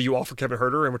offer Kevin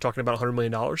Herter? And we're talking about $100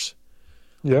 million.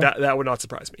 Yeah. That would not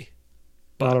surprise me.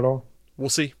 But not at all. We'll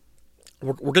see.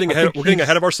 We're getting ahead. We're getting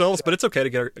ahead of ourselves, but it's okay to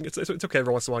get. It's okay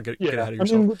every once in a while to get ahead of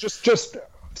yourself. I mean, just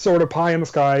sort of pie in the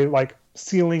sky, like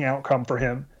ceiling outcome for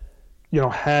him.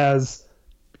 Has.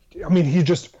 I mean, he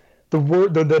just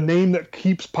the name that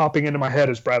keeps popping into my head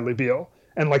is Bradley Beal,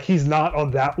 and like he's not on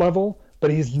that level,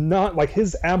 but he's not like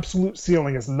his absolute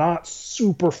ceiling is not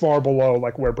super far below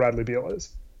like where Bradley Beal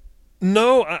is.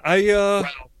 No, I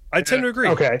tend to agree.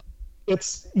 Okay,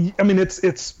 it's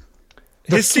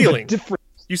his ceiling. Different.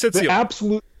 You said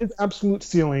ceiling. His absolute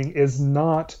ceiling is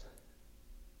not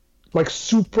like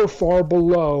super far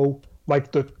below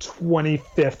like the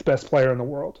 25th best player in the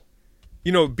world.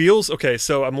 Beal's okay.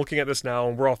 So I'm looking at this now,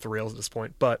 and we're off the rails at this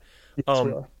point. But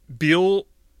Beal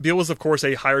was, of course,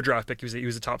 a higher draft pick. He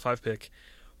was a top 5 pick.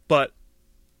 But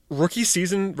rookie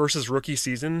season versus rookie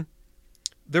season,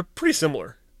 they're pretty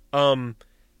similar. Beal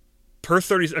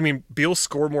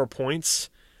scored more points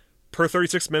per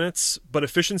 36 minutes, but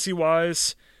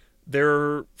efficiency-wise,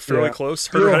 they're fairly close.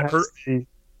 Herter had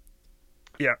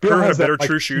better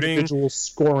true shooting. Individual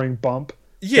scoring bump.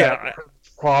 Yeah.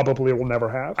 Probably will never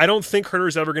have. I don't think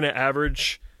Herter's ever going to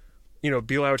average,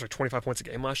 Beal averaged like 25 points a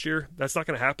game last year. That's not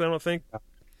going to happen, I don't think.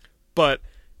 But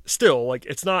still, like,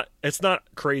 it's not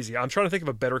crazy. I'm trying to think of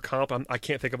a better comp. I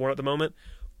can't think of one at the moment.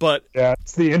 But yeah,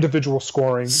 it's the individual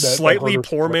scoring. Slightly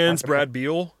poor man's Brad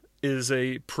Beal is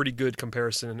a pretty good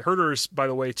comparison. And Herter's, by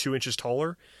the way, 2 inches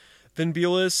taller than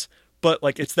Beal is. But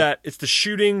like it's the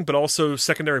shooting, but also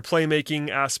secondary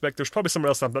playmaking aspect. There's probably something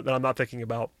else that I'm not thinking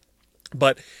about.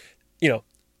 But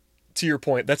to your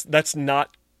point, that's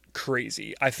not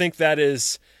crazy. I think that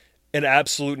is an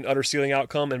absolute and utter ceiling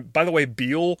outcome. And by the way,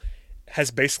 Beal has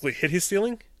basically hit his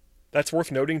ceiling. That's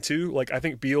worth noting too. Like I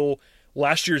think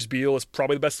last year's Beal is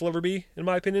probably the best he'll ever be, in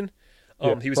my opinion.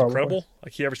 He was incredible.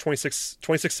 Like he averaged 26,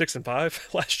 6, and 5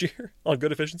 last year on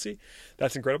good efficiency.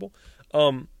 That's incredible.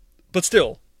 But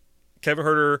still, Kevin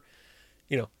Herter,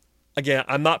 again,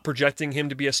 I'm not projecting him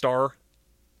to be a star.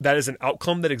 That is an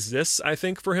outcome that exists, I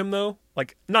think, for him though.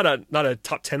 Like not a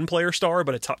top 10 player star,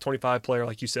 but a top 25 player,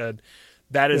 like you said.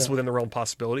 That is within the realm of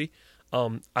possibility.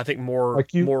 I think more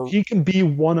he can be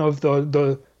one of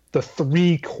the the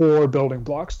 3 core building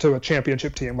blocks to a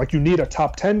championship team. Like, you need a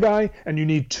top 10 guy, and you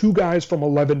need 2 guys from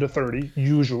 11 to 30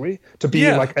 usually to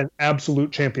be like an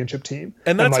absolute championship team.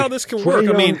 And that's like, how this can Trae work.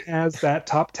 Young I mean, has that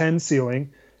top 10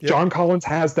 ceiling. Yep. John Collins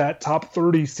has that top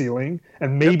 30 ceiling,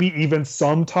 and maybe even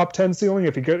some top 10 ceiling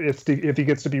if he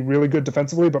gets to be really good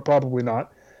defensively, but probably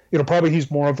not. Probably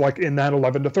he's more of like in that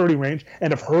 11 to 30 range.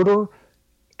 And if Herter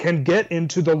can get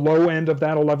into the low end of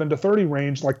that 11 to 30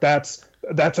 range, like that's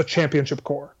a championship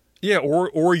core. Yeah,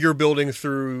 or you're building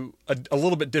through a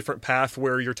little bit different path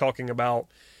where you're talking about,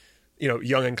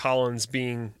 Young and Collins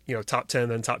being, top 10,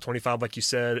 then top 25, like you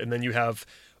said, and then you have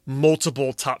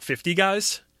multiple top 50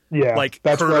 guys. Yeah, like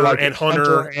that's Herter where, and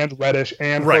Hunter and Reddish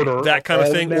and right, Herter, that kind of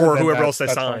thing, there, or whoever else they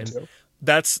sign. Too.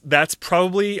 That's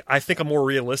probably, I think, a more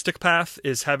realistic path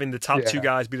is having the top 2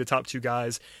 guys be the top 2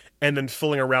 guys, and then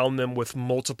filling around them with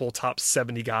multiple top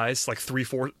 70 guys, like 3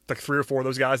 or 4 of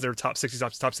those guys that are top 60,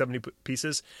 top 70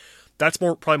 pieces. That's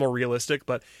probably more realistic.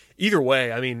 But either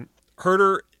way, I mean,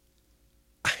 Herter,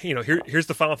 here's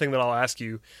the final thing that I'll ask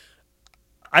you.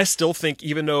 I still think,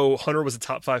 even though Hunter was a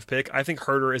top 5 pick, I think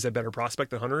Herter is a better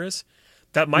prospect than Hunter is.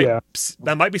 That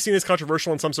might be seen as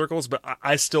controversial in some circles, but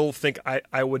I still think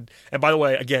I would. And by the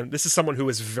way, again, this is someone who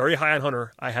is very high on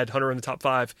Hunter. I had Hunter in the top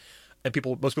 5, and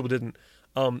most people didn't.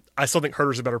 I still think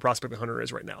Herter's a better prospect than Hunter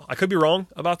is right now. I could be wrong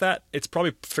about that. It's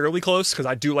probably fairly close because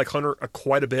I do like Hunter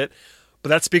quite a bit, but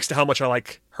that speaks to how much I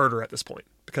like Herter at this point.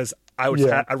 Because I'd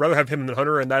rather have him than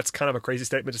Hunter, and that's kind of a crazy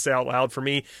statement to say out loud for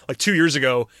me. Like 2 years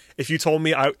ago, if you told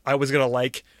me I was going to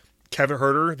like Kevin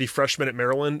Herter, the freshman at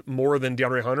Maryland, more than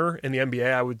DeAndre Hunter in the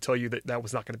NBA, I would tell you that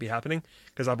was not going to be happening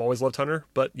because I've always loved Hunter.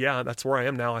 But yeah, that's where I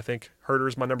am now. I think Herter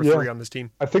is my number 3 on this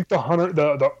team. I think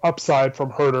the upside from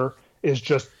Herter is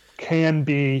just can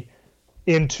be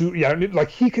into like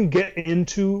he can get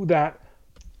into that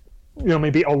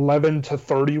maybe 11 to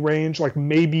 30 range. Like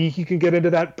maybe he can get into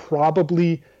that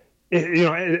probably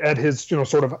at his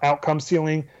sort of outcome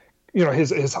ceiling.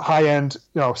 His high end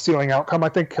ceiling outcome I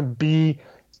think can be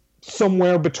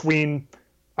somewhere between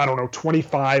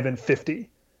 25 and 50.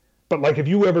 But like if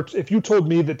you told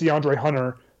me that DeAndre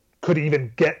Hunter could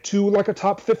even get to like a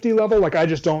top 50 level, like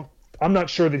I'm not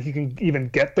sure that he can even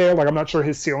get there. Like I'm not sure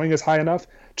his ceiling is high enough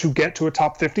to get to a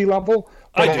top 50 level.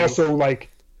 But also like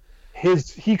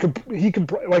he could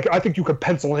like I think you could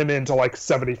pencil him into like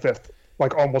 75th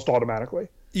like almost automatically.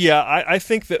 Yeah, I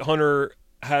think that Hunter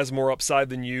has more upside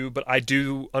than you, but I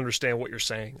do understand what you're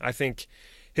saying. I think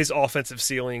his offensive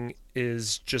ceiling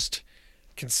is just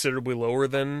considerably lower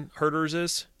than Herter's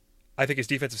is. I think his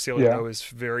defensive ceiling, though, is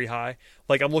very high.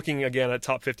 Like, I'm looking, again, at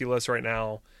top 50 lists right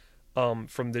now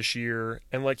from this year,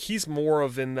 and, like, he's more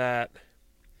of in that,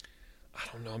 I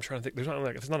don't know, I'm trying to think.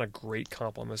 There's not a great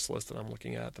comp on this list that I'm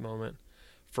looking at the moment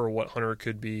for what Hunter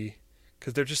could be,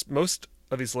 because they're just, most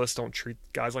of these lists don't treat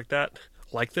guys like that,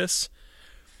 like this.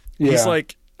 Yeah. He's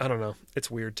like, I don't know, it's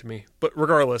weird to me. But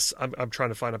regardless, I'm trying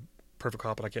to find a perfect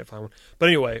comp, but I can't find one. But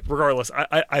anyway, regardless,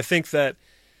 I think that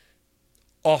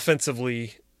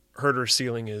offensively, Herter's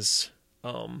ceiling is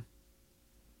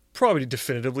probably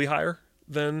definitively higher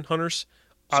than Hunter's.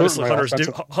 Obviously,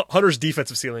 Hunter's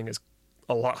defensive ceiling is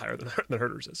a lot higher than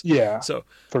Herter's is. Yeah. So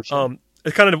for sure.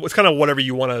 It's kind of whatever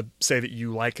you want to say that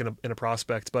you like in a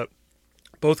prospect, but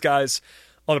both guys,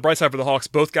 on the bright side for the Hawks,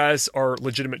 both guys are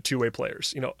legitimate two-way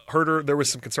players. Herter, there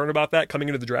was some concern about that coming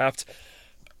into the draft.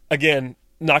 Again,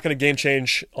 not going to game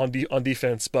change on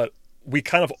defense, but we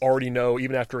kind of already know,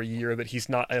 even after a year, that he's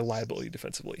not a liability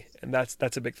defensively, and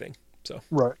that's a big thing. So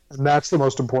right, and that's the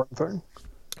most important thing,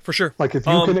 for sure. Like if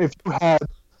you had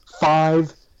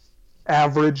 5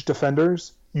 average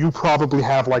defenders, you probably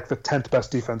have like the 10th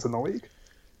best defense in the league.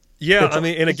 Yeah,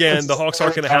 and again, the Hawks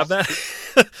aren't going to have that,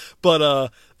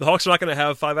 but the Hawks are not going to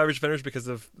have 5 average defenders because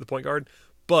of the point guard.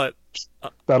 But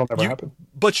that'll never happen.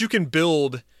 But you can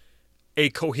build a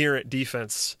coherent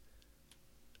defense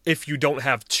if you don't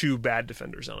have 2 bad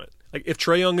defenders on it. Like if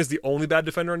Trae Young is the only bad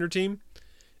defender on your team,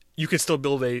 you can still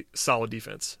build a solid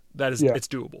defense. It's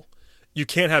doable. You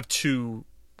can't have 2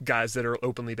 guys that are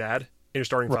openly bad in your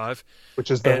starting 5,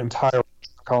 which is the entire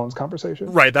Collins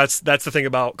conversation. Right, that's the thing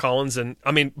about Collins, and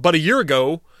but a year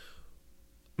ago,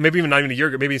 maybe even not even a year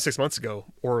ago, maybe 6 months ago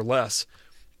or less,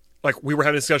 like we were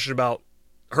having a discussion about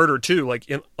Herter too.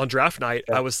 Like on draft night,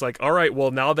 I was like, all right,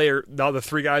 well now the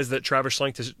 3 guys that Travis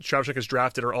Schlenk has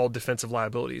drafted are all defensive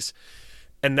liabilities,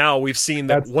 and now we've seen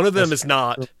that one of them is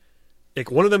not. Like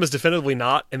one of them is definitively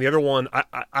not, and the other one,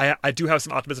 I do have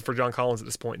some optimism for John Collins at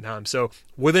this point in time. So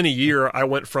within a year, I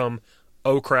went from,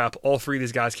 oh crap, all 3 of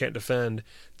these guys can't defend,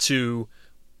 to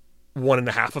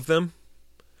 1.5 of them.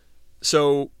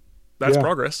 So that's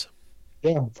progress.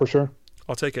 Yeah, for sure.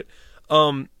 I'll take it.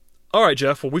 All right,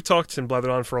 Jeff. Well, we've talked and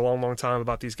blathered on for a long, long time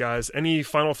about these guys. Any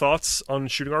final thoughts on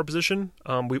shooting guard position?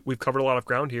 We've covered a lot of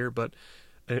ground here, but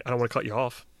I don't want to cut you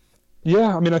off.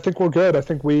 Yeah, I mean, I think we're good. I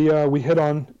think we hit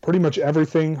on pretty much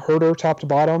everything, Herder top to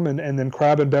bottom, and then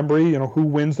Crabbe and Bembry, who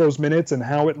wins those minutes and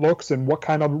how it looks and what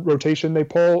kind of rotation they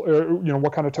pull, or,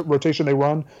 what kind of rotation they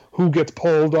run, who gets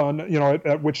pulled on,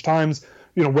 at which times,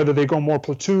 whether they go more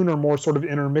platoon or more sort of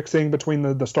intermixing between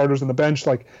the starters and the bench.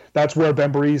 Like, that's where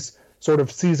Bembry's sort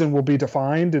of season will be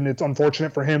defined, and it's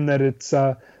unfortunate for him that it's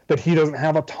that he doesn't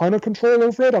have a ton of control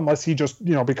over it unless he just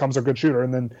becomes a good shooter,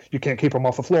 and then you can't keep him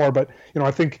off the floor. But I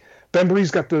think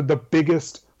Bembry's got the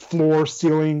biggest floor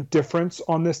ceiling difference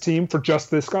on this team for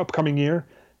just this upcoming year,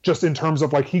 just in terms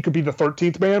of, like, he could be the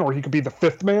 13th man or he could be the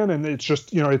 5th man, and it's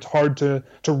just it's hard to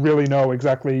really know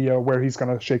exactly where he's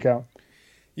going to shake out.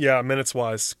 Yeah, minutes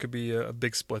wise could be a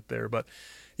big split there, but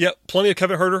yeah, plenty of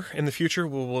Kevin Herter in the future.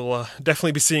 We'll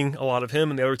definitely be seeing a lot of him,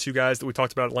 and the other two guys that we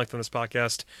talked about at length on this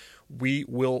podcast, we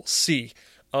will see.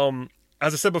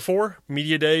 As I said before,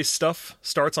 Media Day stuff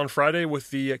starts on Friday with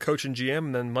the coach and GM,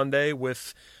 and then Monday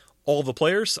with all the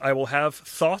players. I will have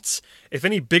thoughts. If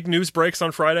any big news breaks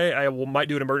on Friday, might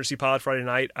do an emergency pod Friday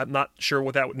night. I'm not sure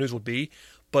what that news will be,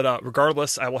 but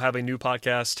regardless, I will have a new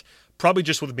podcast, probably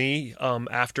just with me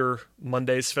after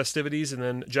Monday's festivities, and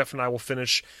then Jeff and I will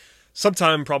finish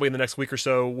sometime probably in the next week or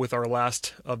so with our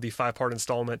last of the 5-part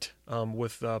installment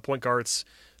with point guards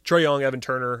Trae Young, Evan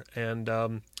Turner, and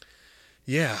we'll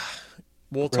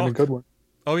Brandon talk. Goodwin.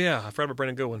 Oh yeah, I forgot about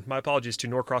Brandon Goodwin. My apologies to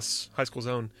Norcross High School's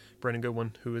own Brandon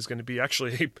Goodwin, who is going to be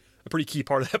actually a pretty key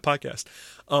part of that podcast.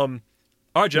 All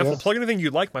right, Jeff, Well, plug anything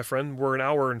you'd like, my friend. We're an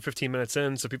hour and 15 minutes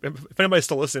in, so if anybody's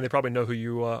still listening, they probably know who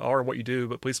you are and what you do,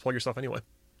 but please plug yourself anyway.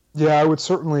 Yeah, I would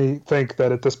certainly think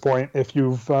that at this point, if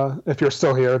you're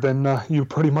still here, then you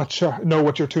pretty much know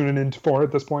what you're tuning in for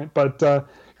at this point. But you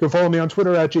can follow me on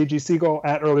Twitter at JGSiegel,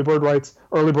 at EarlyBirdRights.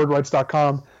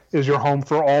 EarlyBirdRights.com is your home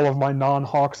for all of my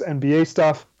non-Hawks NBA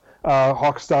stuff,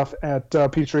 Hawks stuff at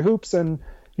Peachtree Hoops, and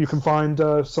you can find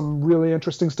some really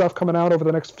interesting stuff coming out over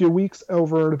the next few weeks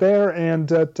over there and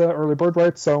at Early Bird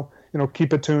Rights. So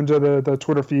keep it tuned to the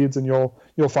Twitter feeds, and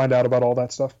you'll find out about all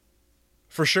that stuff.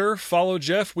 For sure, follow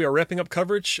Jeff. We are wrapping up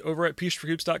coverage over at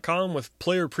PeachtreeHoops.com with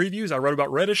player previews. I wrote about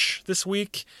Reddish this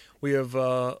week. We have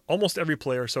almost every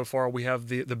player so far. We have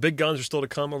the big guns are still to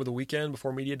come over the weekend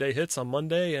before Media Day hits on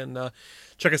Monday. And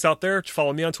check us out there.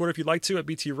 Follow me on Twitter if you'd like to at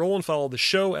BT Rowland. Follow the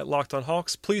show at Locked on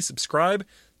Hawks. Please subscribe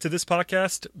to this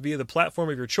podcast via the platform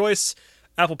of your choice.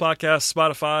 Apple Podcasts,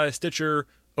 Spotify, Stitcher,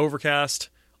 Overcast,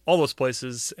 all those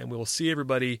places. And we will see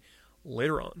everybody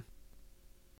later on.